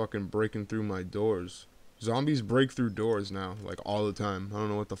stop fucking breaking through my doors. Zombies break through doors now, like all the time. I don't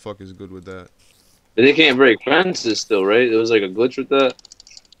know what the fuck is good with that. But they can't break fences still, right? There was like a glitch with that.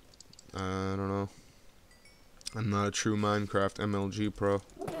 I don't know. I'm not a true Minecraft MLG pro.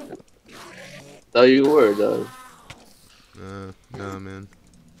 Thought you were, dog. Nah, man.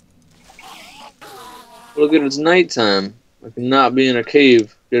 Look at it's nighttime. I cannot be in a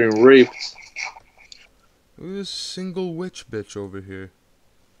cave getting raped. Look at this single witch bitch over here.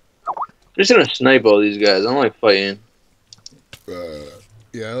 I'm just gonna snipe all these guys. I don't like fighting.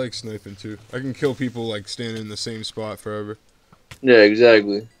 Yeah, I like sniping too. I can kill people like standing in the same spot forever. Yeah,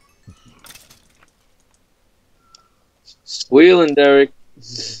 exactly. Squealing, Derek.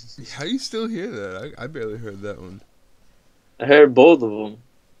 How you still hear that? I barely heard that one. I heard both of them.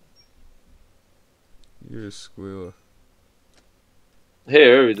 You're a squealer. I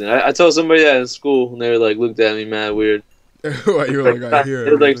hear everything. I told somebody that in school, and they were like, looked at me mad weird. What, you were like, I hear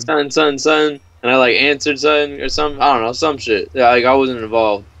It was like, everything. son, and I like answered son or something. I don't know, some shit. Yeah, like I wasn't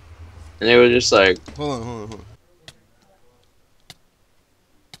involved, and they were just like, Hold on.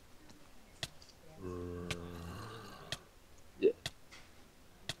 yeah.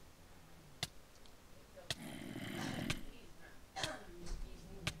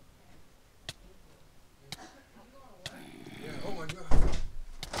 Oh my god.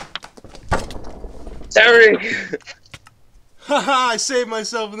 Derek. Haha, I saved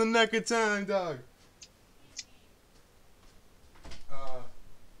myself in the neck of time, dog. No, I was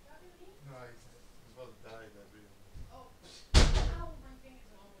about to die in that video.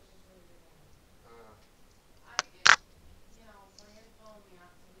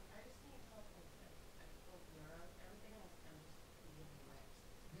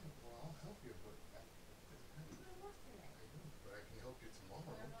 Well, I'll help you, but I know, but I can help you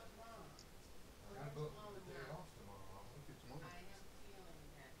tomorrow. I gotta go the day off tomorrow. I'll help you tomorrow.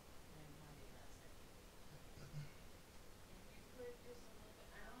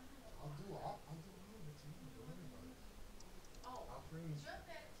 I'll do all of it to you. Don't worry about it. I'll bring you.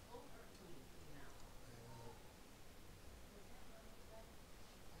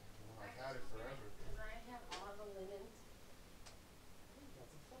 Well, I've had it forever.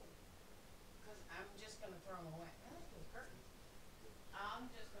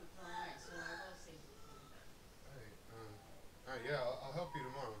 Alright, yeah, I'll help you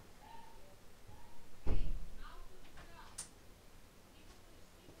tomorrow.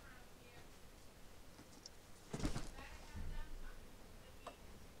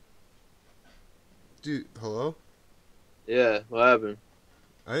 Dude, hello? Yeah, what happened?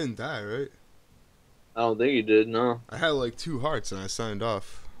 I didn't die, right? I don't think you did, no. I had like 2 hearts and I signed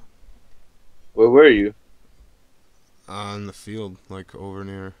off. Where were you? On the field, like over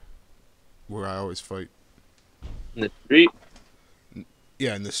near where I always fight. In the street?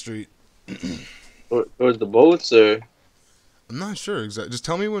 Yeah, in the street. Towards the boats, or? I'm not sure exactly. Just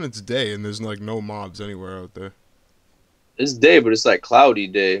tell me when it's day and there's like no mobs anywhere out there. It's day, but it's like cloudy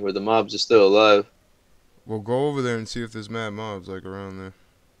day where the mobs are still alive. We'll go over there and see if there's mad mobs like around there.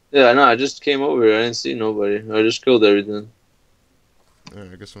 Yeah, I know. I just came over here. I didn't see nobody. I just killed everything.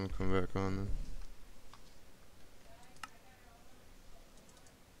 Alright, I guess I'm gonna come back on then.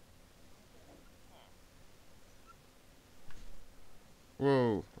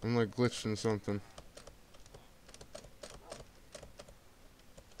 Whoa, I'm like glitching something.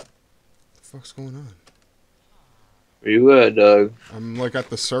 What the fuck's going on? Where you at, dog? I'm like at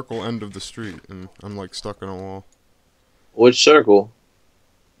the circle end of the street and I'm like stuck in a wall. Which circle?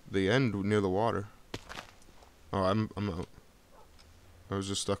 The end near the water. Oh, I'm out. I was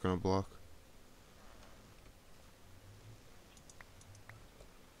just stuck in a block.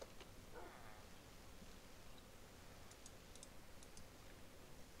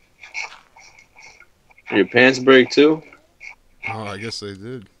 Did your pants break too? Oh, I guess they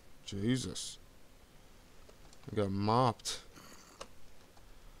did. Jesus. I got mopped.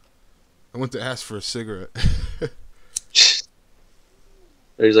 I went to ask for a cigarette.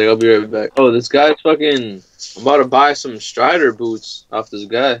 He's like, I'll be right back. Oh, this guy's fucking. I'm about to buy some Strider boots off this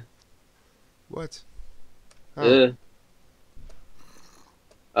guy. What? Yeah.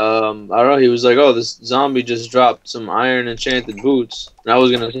 I don't know. He was like, "Oh, this zombie just dropped some iron enchanted boots," and I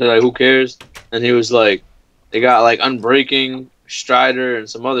was gonna say like, "Who cares?" And he was like, "They got like Unbreaking, Strider, and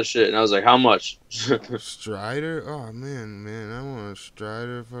some other shit," and I was like, "How much?" Strider? Oh man, I want a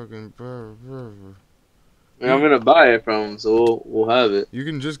Strider fucking. I'm gonna buy it from him, so we'll have it. You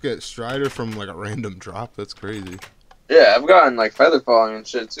can just get Strider from like a random drop. That's crazy. Yeah, I've gotten like feather falling and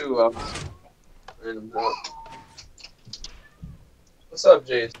shit too. Random drop. What's up,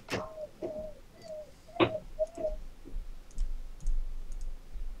 Jace?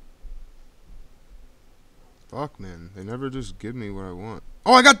 Fuck, man. They never just give me what I want.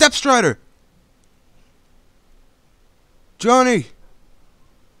 Oh, I got Depth Strider! Johnny!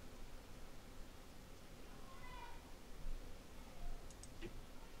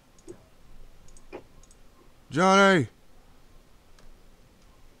 Johnny!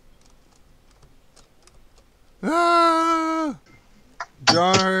 Ah!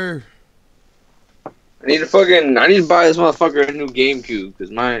 Johnny! I need to buy this motherfucker a new GameCube because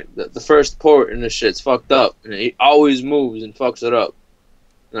the first port in this shit's fucked up and it always moves and fucks it up.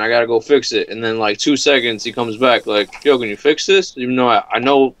 And I gotta go fix it. And then like 2 seconds he comes back like, "Yo, can you fix this?" Even though I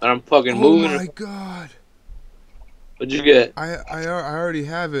know that I'm fucking moving. Oh my god! What'd you get? I already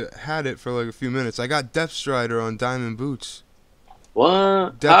had it for like a few minutes. I got Depth Strider on Diamond Boots.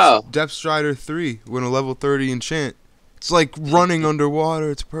 What? How? Depth Strider 3 with a level 30 enchant. It's like running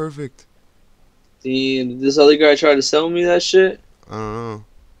underwater. It's perfect. Did this other guy try to sell me that shit? I don't know.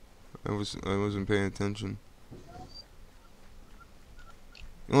 I wasn't paying attention.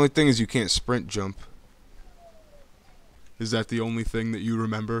 The only thing is you can't sprint jump. Is that the only thing that you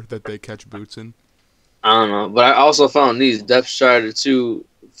remember that they catch boots in? I don't know, but I also found these Depth Strider 2,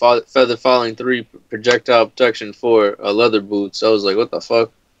 Feather Falling 3, Projectile Protection 4, leather boots. I was like, what the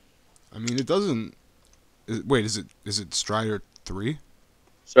fuck? I mean, it doesn't. Wait, is it Strider 3?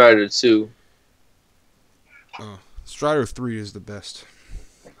 Strider 2. Oh, Strider 3 is the best.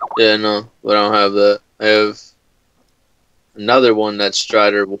 Yeah, no, but I don't have that. I have another one that's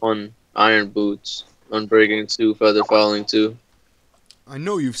Strider 1, Iron Boots, Unbreaking 2, Feather Falling 2. I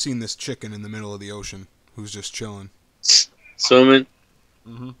know you've seen this chicken in the middle of the ocean who's just chilling. Swimming?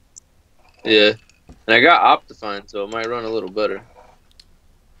 Mm-hmm. Yeah. And I got Optifine, so it might run a little better.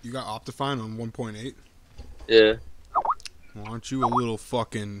 You got Optifine on 1.8? Yeah. Well, aren't you a little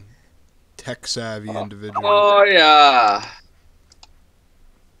fucking tech-savvy individual? Oh, yeah.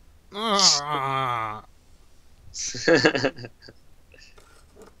 Ah.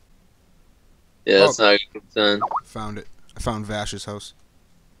 Yeah, that's not a good sign. Found it. I found Vash's house.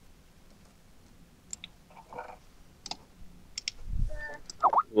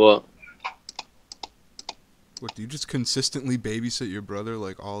 What? What, do you just consistently babysit your brother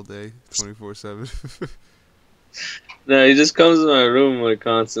like all day, 24/7? No, he just comes to my room like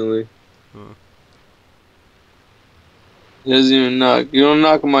constantly. Huh. He doesn't even knock. You don't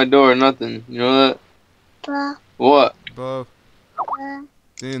knock on my door or nothing. You know that? Ba, What? Buh. ba.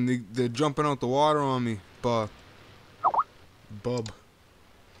 Damn, they're jumping out the water on me. Buh. Bub.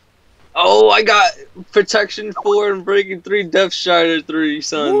 Oh, I got protection 4 and breaking 3, Death Strider 3,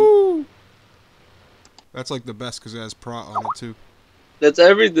 son. Woo! That's like the best because it has prot on it too. That's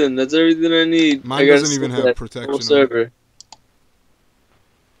everything. That's everything I need. Mine I gotta doesn't even set have that protection whole on it. server.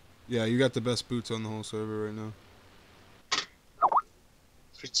 Yeah, you got the best boots on the whole server right now.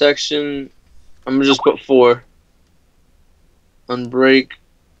 Protection. I'm gonna just put 4. Unbreak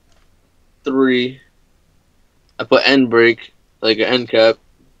 3. I put end break, like an end cap.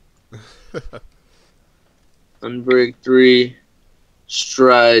 Unbreak 3.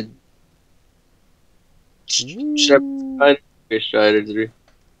 Stride. Stride. Okay, Strider 3.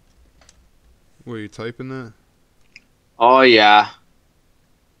 Were you typing that? Oh yeah.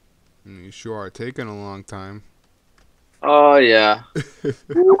 You sure are taking a long time. Oh yeah.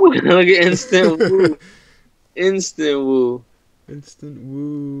 Woo, look at instant woo. Instant woo. Instant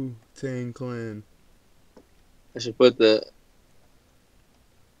woo, Tang Clan. I should put that.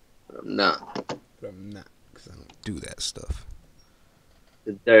 I'm not. But I'm not, because I don't do that stuff.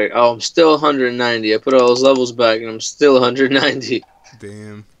 There. Oh, I'm still 190. I put all those levels back and I'm still 190.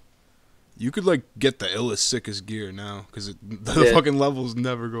 Damn. You could, like, get the illest, sickest gear now, because the Yeah. fucking levels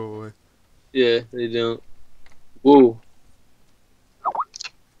never go away. Yeah, they don't. Woo.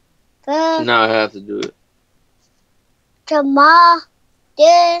 Ba, Now I have to do it. ma,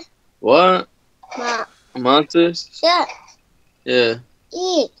 de, What? ma, Monsters? shit, Yeah.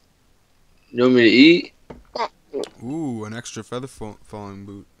 eat. You want me to eat? Ooh, an extra feather falling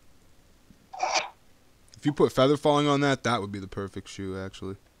boot. If you put feather falling on that, that would be the perfect shoe,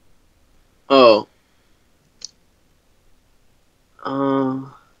 actually. Oh.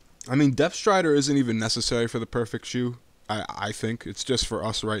 I mean, Depth Strider isn't even necessary for the perfect shoe. I think it's just for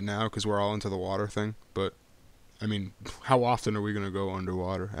us right now because we're all into the water thing. But I mean, how often are we gonna go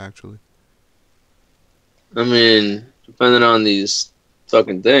underwater? Actually, I mean, depending on these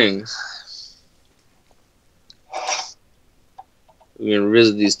fucking things. We can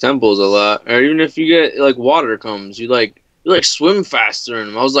visit these temples a lot. Or even if you get, like, water comes, you swim faster in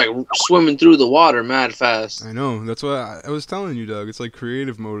them. I was, like, swimming through the water mad fast. I know. That's what I was telling you, Doug. It's like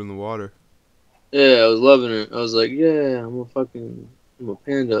creative mode in the water. Yeah, I was loving it. I was like, yeah, I'm a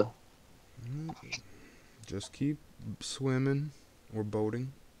panda. Just keep swimming or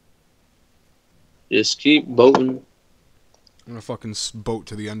boating. Just keep boating. I'm gonna fucking boat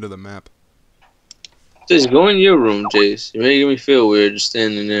to the end of the map. Just go in your room, Jace. You're making me feel weird just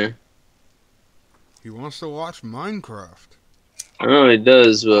standing there. He wants to watch Minecraft. I know he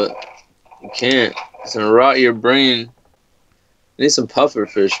does, but you can't. It's gonna rot your brain. I need some puffer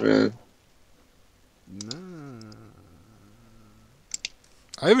fish, man. Nah.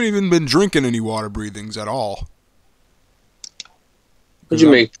 I haven't even been drinking any water breathings at all. Did you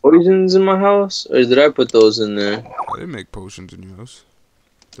make poisons in my house? Or did I put those in there? I didn't make potions in your house.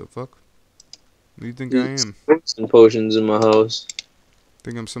 The fuck? What do you think I am? Some potions in my house.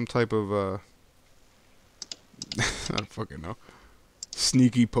 Think I'm some type of I don't fucking know.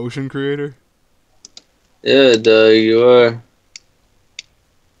 Sneaky potion creator? Yeah, Doug, you are.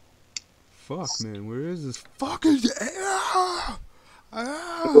 Fuck, man, where is this fucking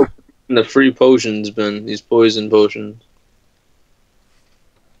And the free potions been these poison potions.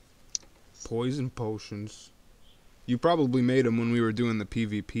 Poison potions. You probably made them when we were doing the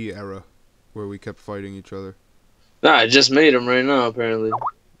PvP era, where we kept fighting each other. Nah, I just made them right now, apparently.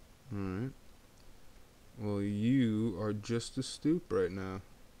 Alright. Well, you are just a stoop right now.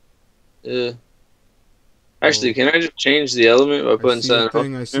 Yeah. Actually, can I just change the element by putting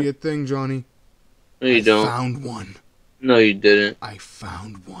something? I see a thing, Johnny. No, you don't. Found one. No, you didn't. I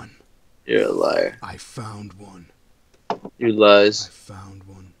found one. You're a liar. I found one. You I lies. found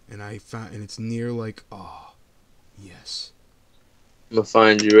one. And it's near like, oh, yes. I'm gonna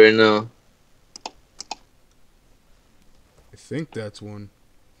find you right now. I think that's one.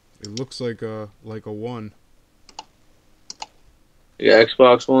 It looks like a one. You got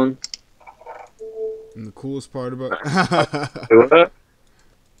Xbox One? And the coolest part about What?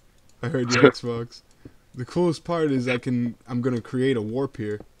 I heard your Xbox. The coolest part is I'm gonna create a warp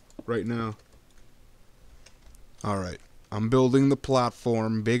here right now. Alright. I'm building the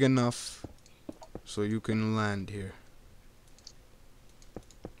platform big enough so you can land here.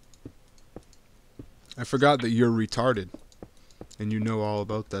 I forgot that you're retarded, and you know all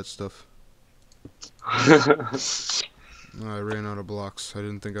about that stuff. Oh, I ran out of blocks. I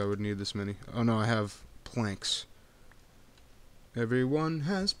didn't think I would need this many. Oh no, I have planks. Everyone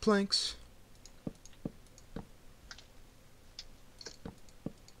has planks.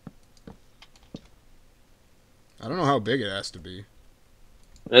 I don't know how big it has to be.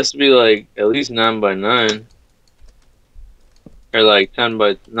 It has to be like at least 9 by 9. Or like 10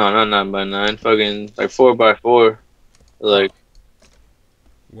 by, no, not 9 by 9. Fucking like 4 by 4. Like,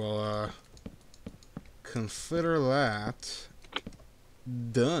 Well, consider that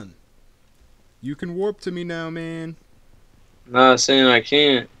done. You can warp to me now, man. not saying I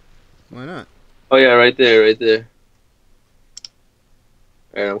can't. Why not? Oh yeah, right there, right there.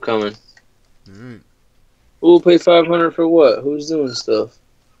 Alright, I'm coming. Alright. Who will pay 500 for what? Who's doing stuff?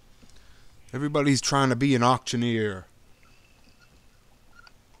 Everybody's trying to be an auctioneer.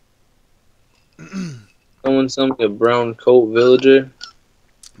 Someone sell me a brown coat villager.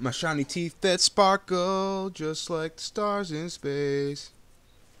 My shiny teeth that sparkle just like the stars in space.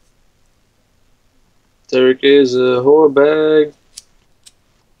 Derek is a whore bag.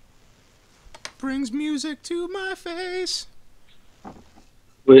 Brings music to my face.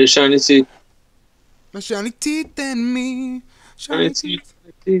 With his shiny teeth. My shiny teeth and me. Shiny Shiny teeth.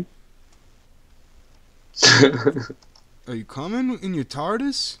 teeth. Are you coming in your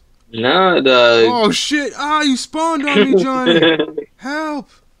TARDIS? Nah, dog. Oh shit! Ah, you spawned on me, Johnny! Help!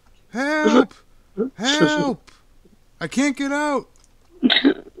 Help! Help! I can't get out!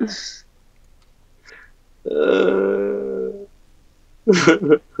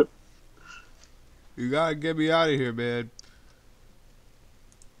 You gotta get me out of here, man.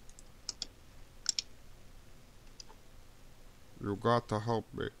 You got to help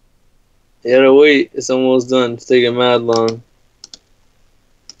me. You gotta wait. It's almost done. It's taking mad long.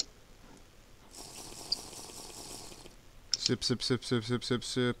 Sip, sip, sip, sip, sip, sip,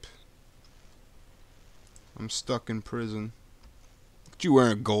 sip. I'm stuck in prison. Look at you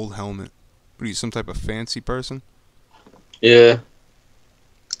wearing a gold helmet. What are you, some type of fancy person? Yeah.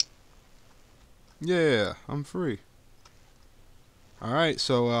 Yeah, I'm free. Alright,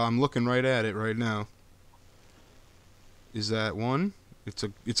 so I'm looking right at it right now. Is that one? It's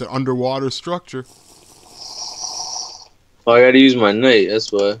an underwater structure. Oh, I gotta use my knight.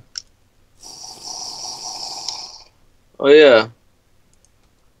 That's why. Oh yeah.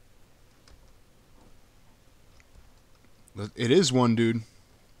 It is one, dude.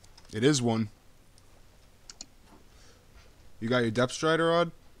 It is one. You got your depth strider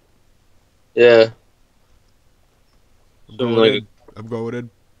rod? Yeah. I'm Something going like in. I'm going in.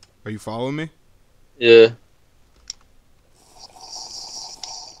 Are you following me? Yeah.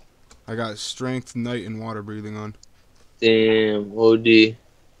 I got strength, night, and water breathing on. Damn. OD.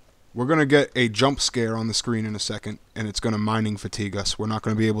 We're gonna get a jump scare on the screen in a second, and it's gonna mining fatigue us. We're not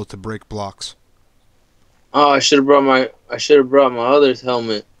gonna be able to break blocks. Oh, I should have brought my other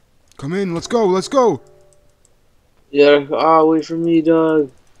helmet. Come in, let's go, let's go! Yeah. Oh, wait for me,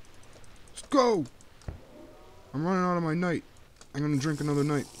 dog. Let's go! I'm running out of my night. I'm gonna drink another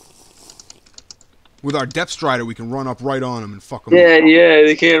night. With our depth strider, we can run up right on them and fuck them Yeah, up. yeah.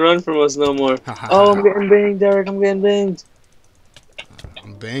 They can't run from us no more. Oh, I'm getting banged, Derek. I'm getting banged.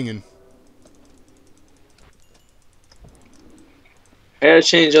 I'm banging. I gotta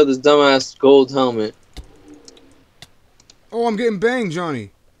change out this dumbass gold helmet. Oh, I'm getting banged,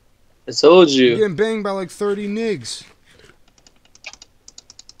 Johnny. I told I'm you. getting banged by like 30 nigs.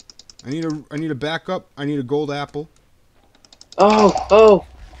 I need a backup. I need a gold apple. Oh.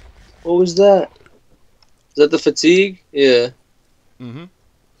 What was that? Is that the fatigue? Yeah. Mm-hmm.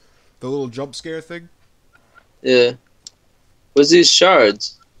 The little jump scare thing. Yeah. What's these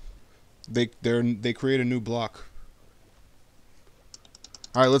shards? They create a new block.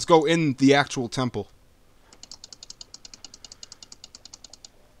 All right, let's go in the actual temple.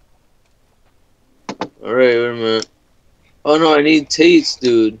 All right, wait a minute. Oh no, I need Tates,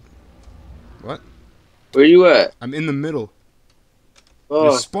 dude. What? Where you at? I'm in the middle.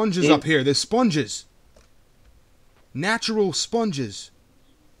 Oh, There's sponges up here. There's sponges. Natural sponges.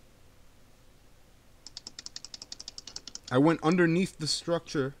 I went underneath the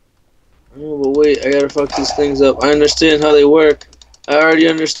structure. Oh, but wait, I gotta fuck these things up. I understand how they work. I already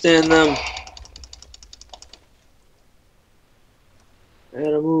understand them. I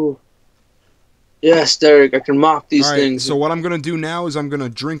gotta move. Yes, Derek, I can mock these All right, things. so what I'm going to do now is I'm going to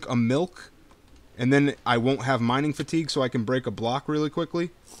drink a milk, and then I won't have mining fatigue, so I can break a block really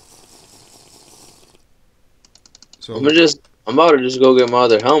quickly. So I'm gonna just I'm about to just go get my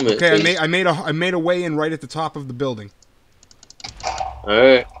other helmet. Okay, I made a way in right at the top of the building. All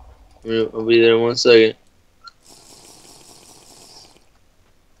right, I'll be there in 1 second.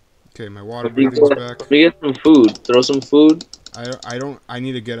 Okay, my water Let me breathing's back. get some food. Throw some food. I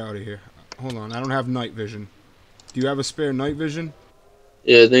need to get out of here. Hold on, I don't have night vision. Do you have a spare night vision?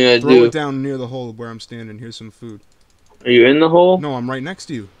 Yeah, I think I Throw do. it down near the hole where I'm standing. Here's some food. Are you in the hole? No, I'm right next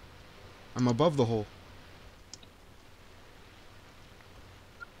to you. I'm above the hole.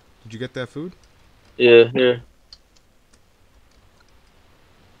 Did you get that food? Yeah, here.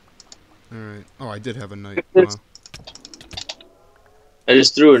 Alright. Oh, I did have a night. Wow. I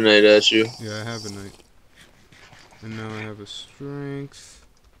just threw a knight at you. Yeah, I have a night. And now I have a strength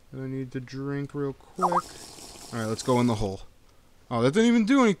that I need to drink real quick. Alright, let's go in the hole. Oh, that didn't even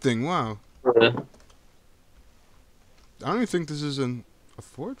do anything. Wow. Yeah. I don't even think this is a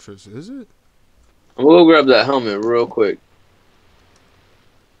fortress, is it? I'm gonna go grab that helmet real quick.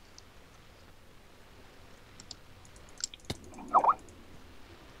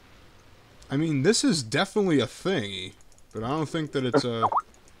 I mean, this is definitely a thingy, but I don't think that it's a...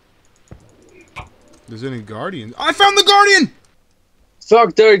 There's any guardians. I found the guardian!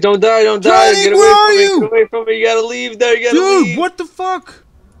 Fuck, Derek, don't die, don't die. Johnny, Get away where from are me, you? get away from me. You gotta leave, Derek, you gotta Dude, leave. what the fuck?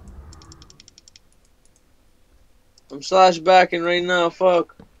 I'm slash backing right now,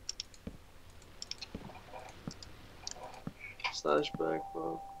 fuck. Slash back,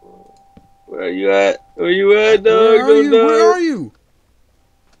 fuck. Where are you at? Where you at, dog? Where are Don't you? die. Where are you?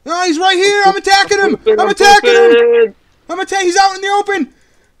 Oh, he's right here! I'm attacking him! I'm attacking him! He's out in the open!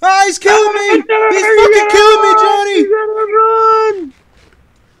 Ah, he's killing me! He's fucking killing me, Johnny! You gotta run!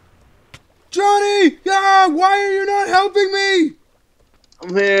 Johnny! Ah, why are you not helping me?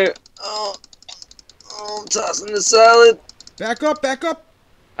 I'm here. Oh, I'm tossing the salad. Back up, back up!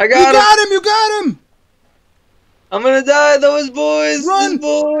 I You got him. got him! You got him! I'm gonna die, those boys. Run!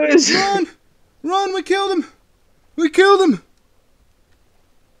 Those boys. Run! Run! We killed him! We killed him!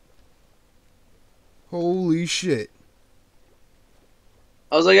 Holy shit.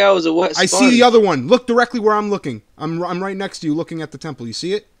 I was like, I was a wet I sponge. see the other one. Look directly where I'm looking. I'm right next to you looking at the temple. You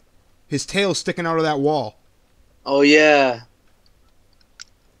see it? His tail's sticking out of that wall. Oh, yeah.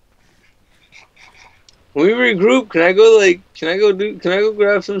 When we regroup, can I go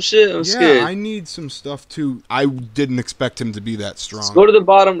grab some shit? I'm scared. Yeah, I need some stuff too. I didn't expect him to be that strong. Just go to the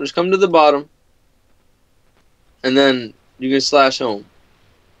bottom. Just come to the bottom. And then you can slash home.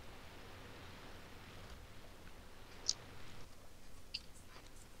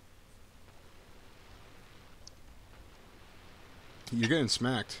 You're getting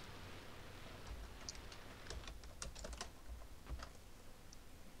smacked.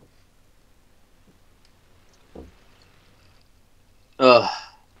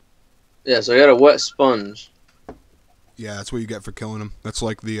 Yeah, so I got a wet sponge. Yeah, that's what you get for killing him. That's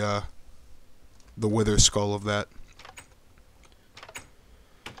like the wither skull of that.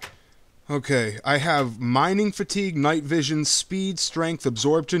 Okay, I have mining fatigue, night vision, speed, strength,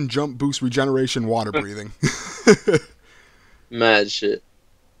 absorption, jump boost, regeneration, water breathing. Mad shit.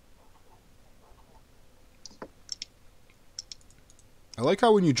 I like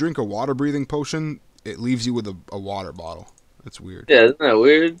how when you drink a water breathing potion, it leaves you with a water bottle. That's weird. Yeah, isn't that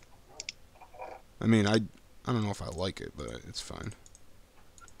weird? I mean, I don't know if I like it, but it's fine.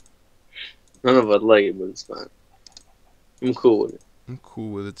 None of us like it, but it's fine. I'm cool with it. I'm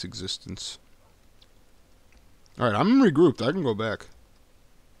cool with its existence. Alright, I'm regrouped. I can go back.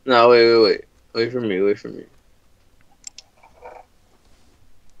 No, wait. Wait for me, wait for me.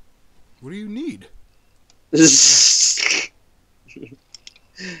 What do you need? I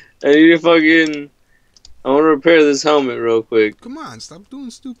need to fucking... I want to repair this helmet real quick. Come on, stop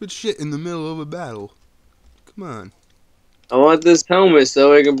doing stupid shit in the middle of a battle. Come on. I want this helmet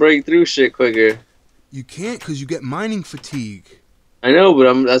so I can break through shit quicker. You can't because you get mining fatigue. I know,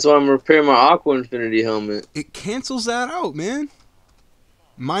 but that's why I'm repairing my Aqua Infinity helmet. It cancels that out, man.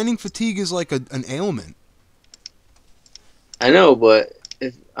 Mining fatigue is like an ailment. I know, but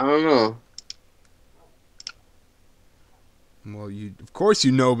I don't know. Well, of course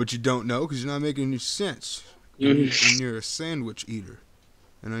you know, but you don't know because you're not making any sense. And you're a sandwich eater.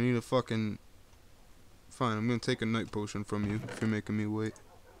 And I need a fucking... Fine, I'm gonna take a night potion from you if you're making me wait.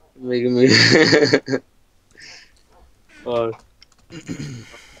 Making me...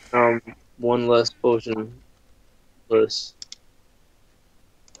 one less potion. Less.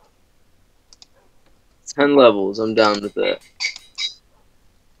 10 levels, I'm down with that.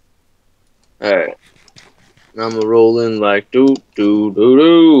 Alright. Now I'm gonna roll in like doo. You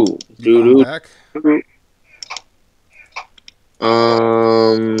going back?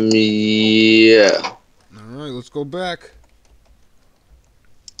 Yeah. Alright, let's go back.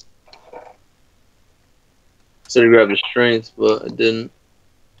 Should have grabbed the strength, but I didn't.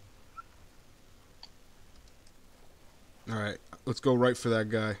 Alright, let's go right for that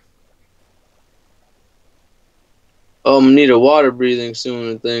guy. Oh, I'm gonna need a water breathing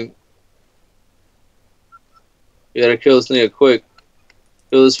soon, I think. You gotta kill this nigga quick.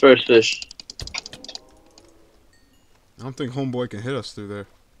 Kill this first fish. I don't think homeboy can hit us through there.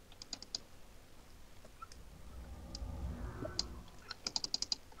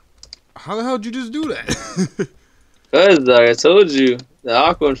 How the hell did you just do that? Cause, dog, I told you. The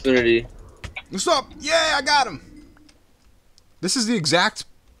Aqua Infinity. What's up? Yeah, I got him! This is the exact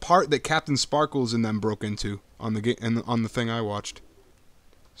part that Captain Sparkles and them broke into on the and on the thing I watched.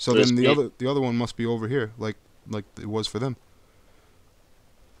 So then the other one must be over here, like it was for them.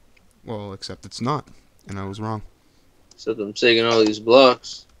 Well, except it's not, and I was wrong. Except I'm taking all these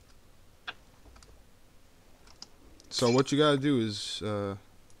blocks. So what you gotta do is, oh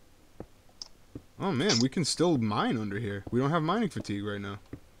man, we can still mine under here. We don't have mining fatigue right now.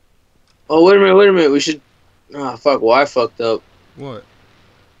 Oh, wait a minute. We should... Ah, fuck. Well, I fucked up. What?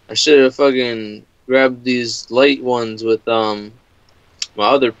 I should have fucking grabbed these light ones with, my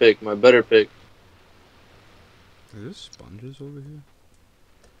other pick, my better pick. Are there sponges over here?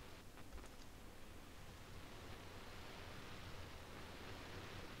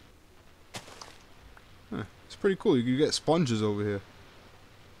 Huh, it's pretty cool. You can get sponges over here.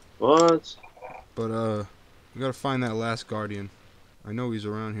 What? But, we gotta find that last guardian. I know he's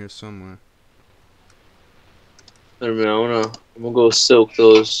around here somewhere. Wait a minute, I'm gonna go silk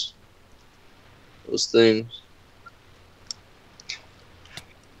those things.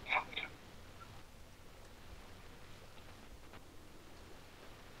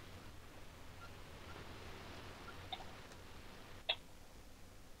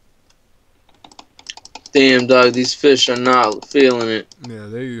 Damn, dog, these fish are not feeling it. Yeah,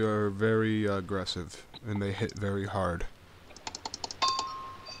 they are very aggressive, and they hit very hard.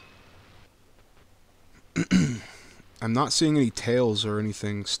 I'm not seeing any tails or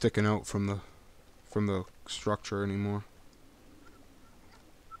anything sticking out from the structure anymore.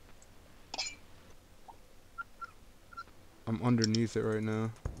 I'm underneath it right now.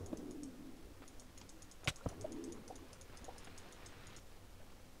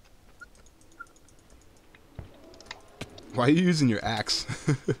 Why are you using your axe?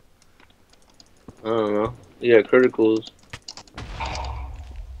 I don't know. Yeah, criticals.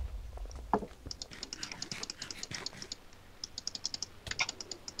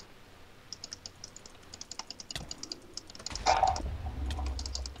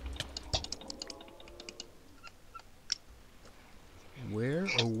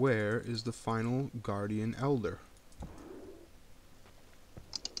 Where is the final guardian elder?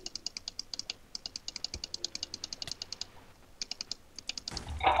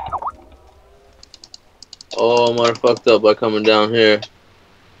 Oh, I might have fucked up by coming down here.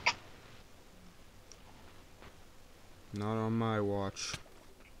 Not on my watch.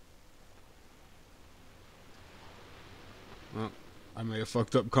 Well, I may have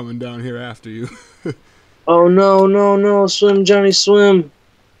fucked up coming down here after you. Oh no! Swim, Johnny, swim!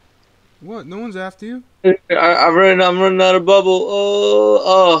 What? No one's after you? I'm running out of bubble.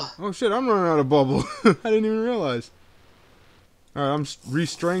 Oh shit! I'm running out of bubble. I didn't even realize. All right, I'm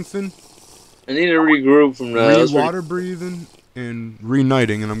re-strengthening. I need to regroup from that. Re-water breathing and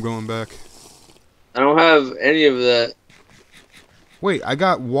re-nighting, and I'm going back. I don't have any of that. Wait, I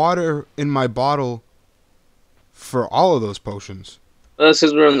got water in my bottle for all of those potions. Well, that's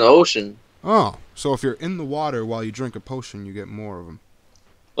because we're in the ocean. Oh, so if you're in the water while you drink a potion, you get more of them.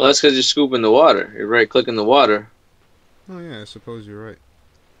 Well, that's because you're scooping the water. You're right-clicking the water. Oh yeah, I suppose you're right.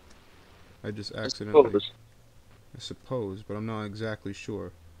 I just accidentally... I suppose, but I'm not exactly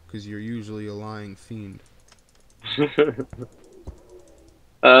sure. Because you're usually a lying fiend.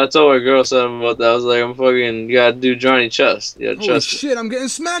 That's all my girl said about that. I was like, you gotta do Johnny chest. You gotta Holy chest shit, I'm getting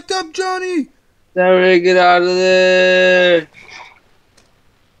smacked up, Johnny! Sorry, get out of there!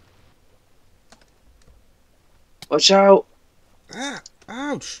 Watch out! Ah,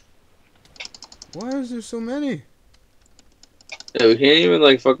 ouch! Why is there so many? Yeah, we can't even,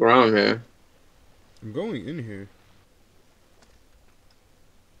 like, fuck around here. I'm going in here.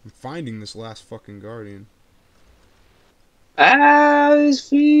 I'm finding this last fucking guardian. Ah, these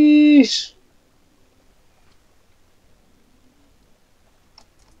fish!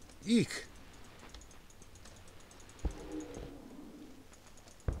 Eek!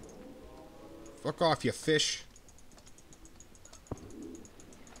 Fuck off, you fish.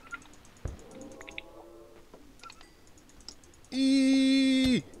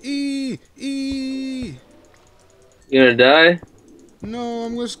 E. You gonna die? No. No,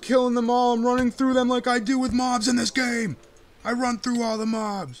 I'm just killing them all. I'm running through them like I do with mobs in this game. I run through all the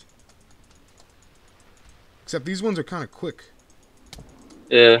mobs. Except these ones are kind of quick.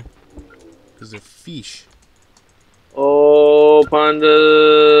 Yeah. Because they're fish. Oh,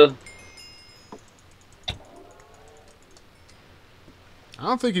 panda. I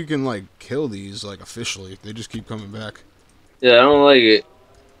don't think you can, like, kill these, like, officially. They just keep coming back. Yeah, I don't like it.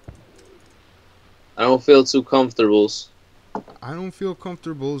 I don't feel too comfortable. I don't feel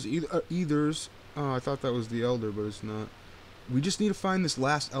comfortable as either's. Oh, I thought that was the elder, but it's not. We just need to find this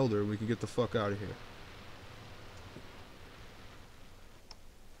last elder and we can get the fuck out of here.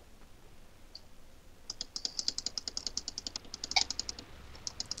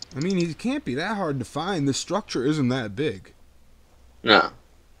 I mean, he can't be that hard to find. The structure isn't that big. Nah.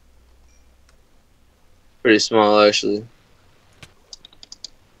 Pretty small, actually.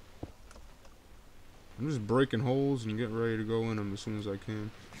 I'm just breaking holes and getting ready to go in them as soon as I can.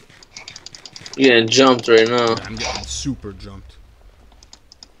 You're getting jumped right now. Yeah, I'm getting super jumped.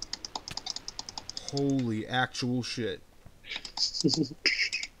 Holy actual shit.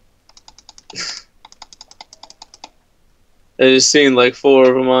 I just seen like 4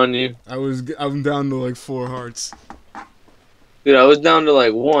 of them on you. I'm down to like 4 hearts. Dude, I was down to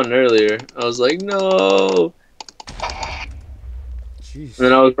like 1 earlier. I was like, no. Jeez. And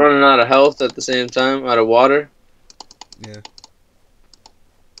then I was running out of health at the same time, out of water. Yeah.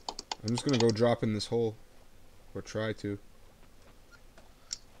 I'm just gonna go drop in this hole. Or try to.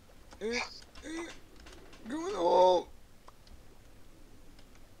 Go in the hole!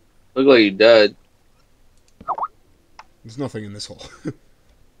 Look like you died. There's nothing in this hole.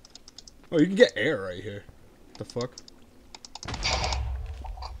 Oh, you can get air right here. What the fuck?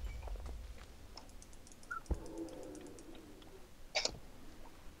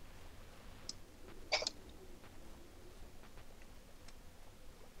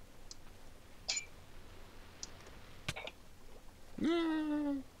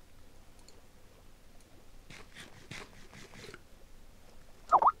 No.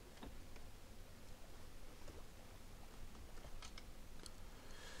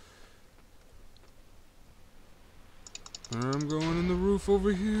 I'm going in the roof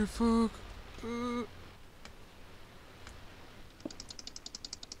over here, fuck.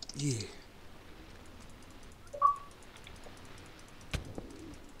 Yeah.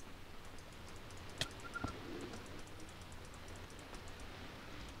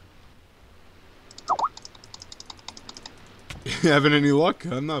 Having any luck?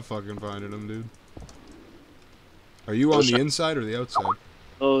 I'm not fucking finding them, dude. Are you on the inside or the outside?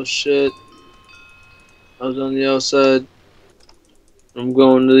 Oh shit. I was on the outside. I'm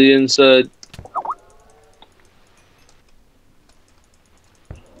going to the inside.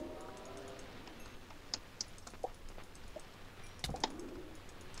 I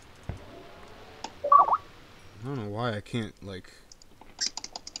don't know why I can't, like,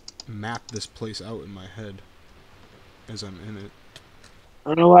 map this place out in my head as I'm in it. I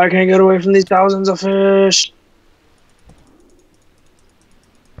don't know why I can't get away from these thousands of fish.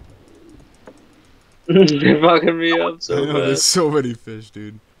 They're fucking me up so I know, bad. there's so many fish,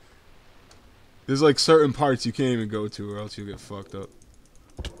 dude. There's, like, certain parts you can't even go to or else you'll get fucked up.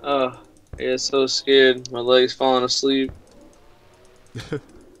 I get so scared. My leg's falling asleep.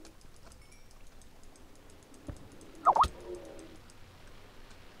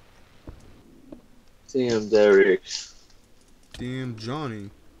 Damn, Derek. Damn,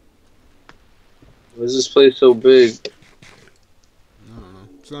 Johnny. Why is this place so big? I don't know.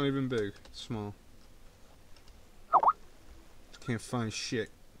 It's not even big. It's small. Can't find shit.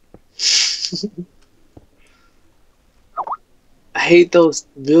 I hate those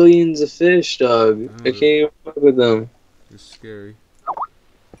billions of fish, dog. I can't even fuck with them. It's scary.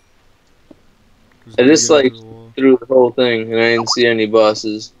 I just like through the whole thing and I didn't see any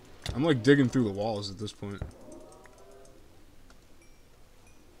bosses. I'm like digging through the walls at this point.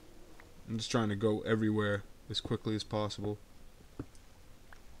 I'm just trying to go everywhere as quickly as possible.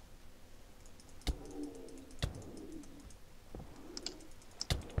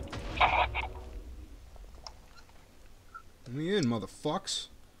 Let me in, motherfucks.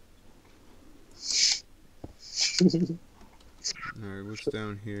 Alright, what's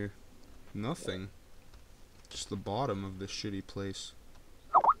down here? Nothing. Just the bottom of this shitty place.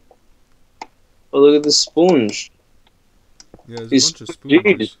 Oh, look at the sponge. Yeah, there's These a bunch of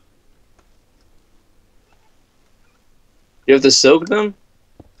spoons. You have to soak them?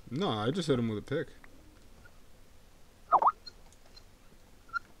 No, I just hit him with a pick.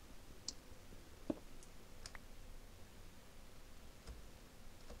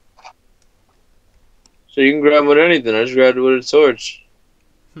 So you can grab with anything. I just grabbed it with a torch.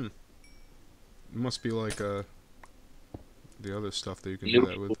 must be like the other stuff that you can do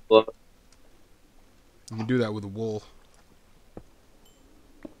that with. You can do that with wool.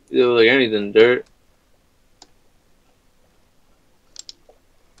 You do like anything, dirt.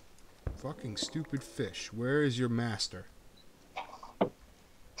 Fucking stupid fish. Where is your master?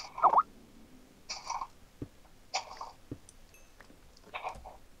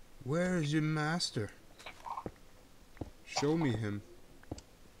 Where is your master? Show me him.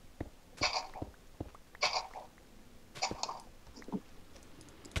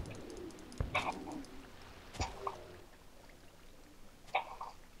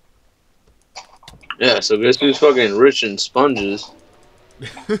 Yeah, so guess who's fucking rich in sponges?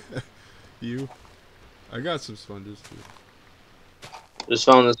 You? I got some sponges too. Just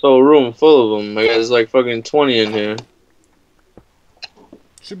found this whole room full of them. I guess there's like fucking 20 in here.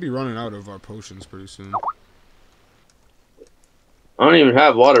 Should be running out of our potions pretty soon. I don't even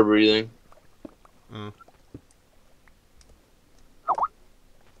have water breathing. Oh.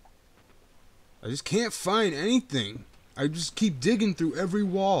 I just can't find anything. I just keep digging through every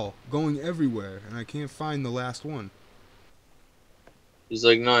wall, going everywhere, and I can't find the last one. He's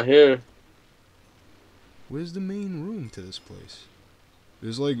like not here. Where's the main room to this place?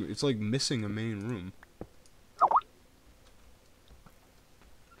 There's like, it's like missing a main room.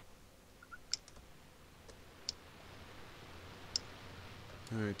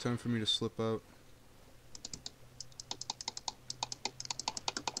 Alright, time for me to slip out.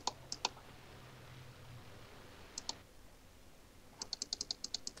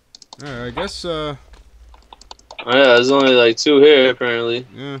 Alright, I guess, Oh yeah, there's only like 2 here apparently.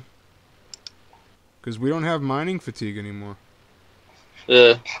 yeah. Because we don't have mining fatigue anymore.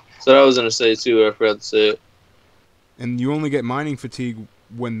 Yeah, so I was gonna say too. I forgot to say it. And you only get mining fatigue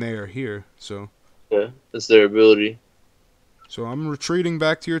when they are here, so. Yeah, that's their ability. So I'm retreating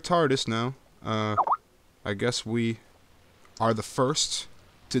back to your TARDIS now. I guess we are the first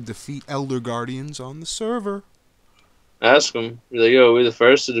to defeat Elder Guardians on the server. Ask them. Be like, yo, we're the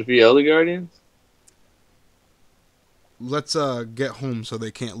first to defeat Elder Guardians? Let's get home so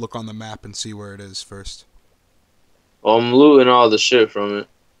they can't look on the map and see where it is first. Well, I'm looting all the shit from it.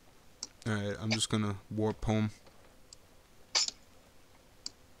 Alright, I'm just gonna warp home.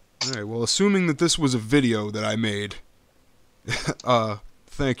 Alright, well, assuming that this was a video that I made,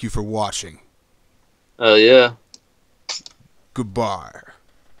 thank you for watching. Oh, yeah. Goodbye.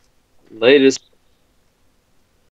 Latest.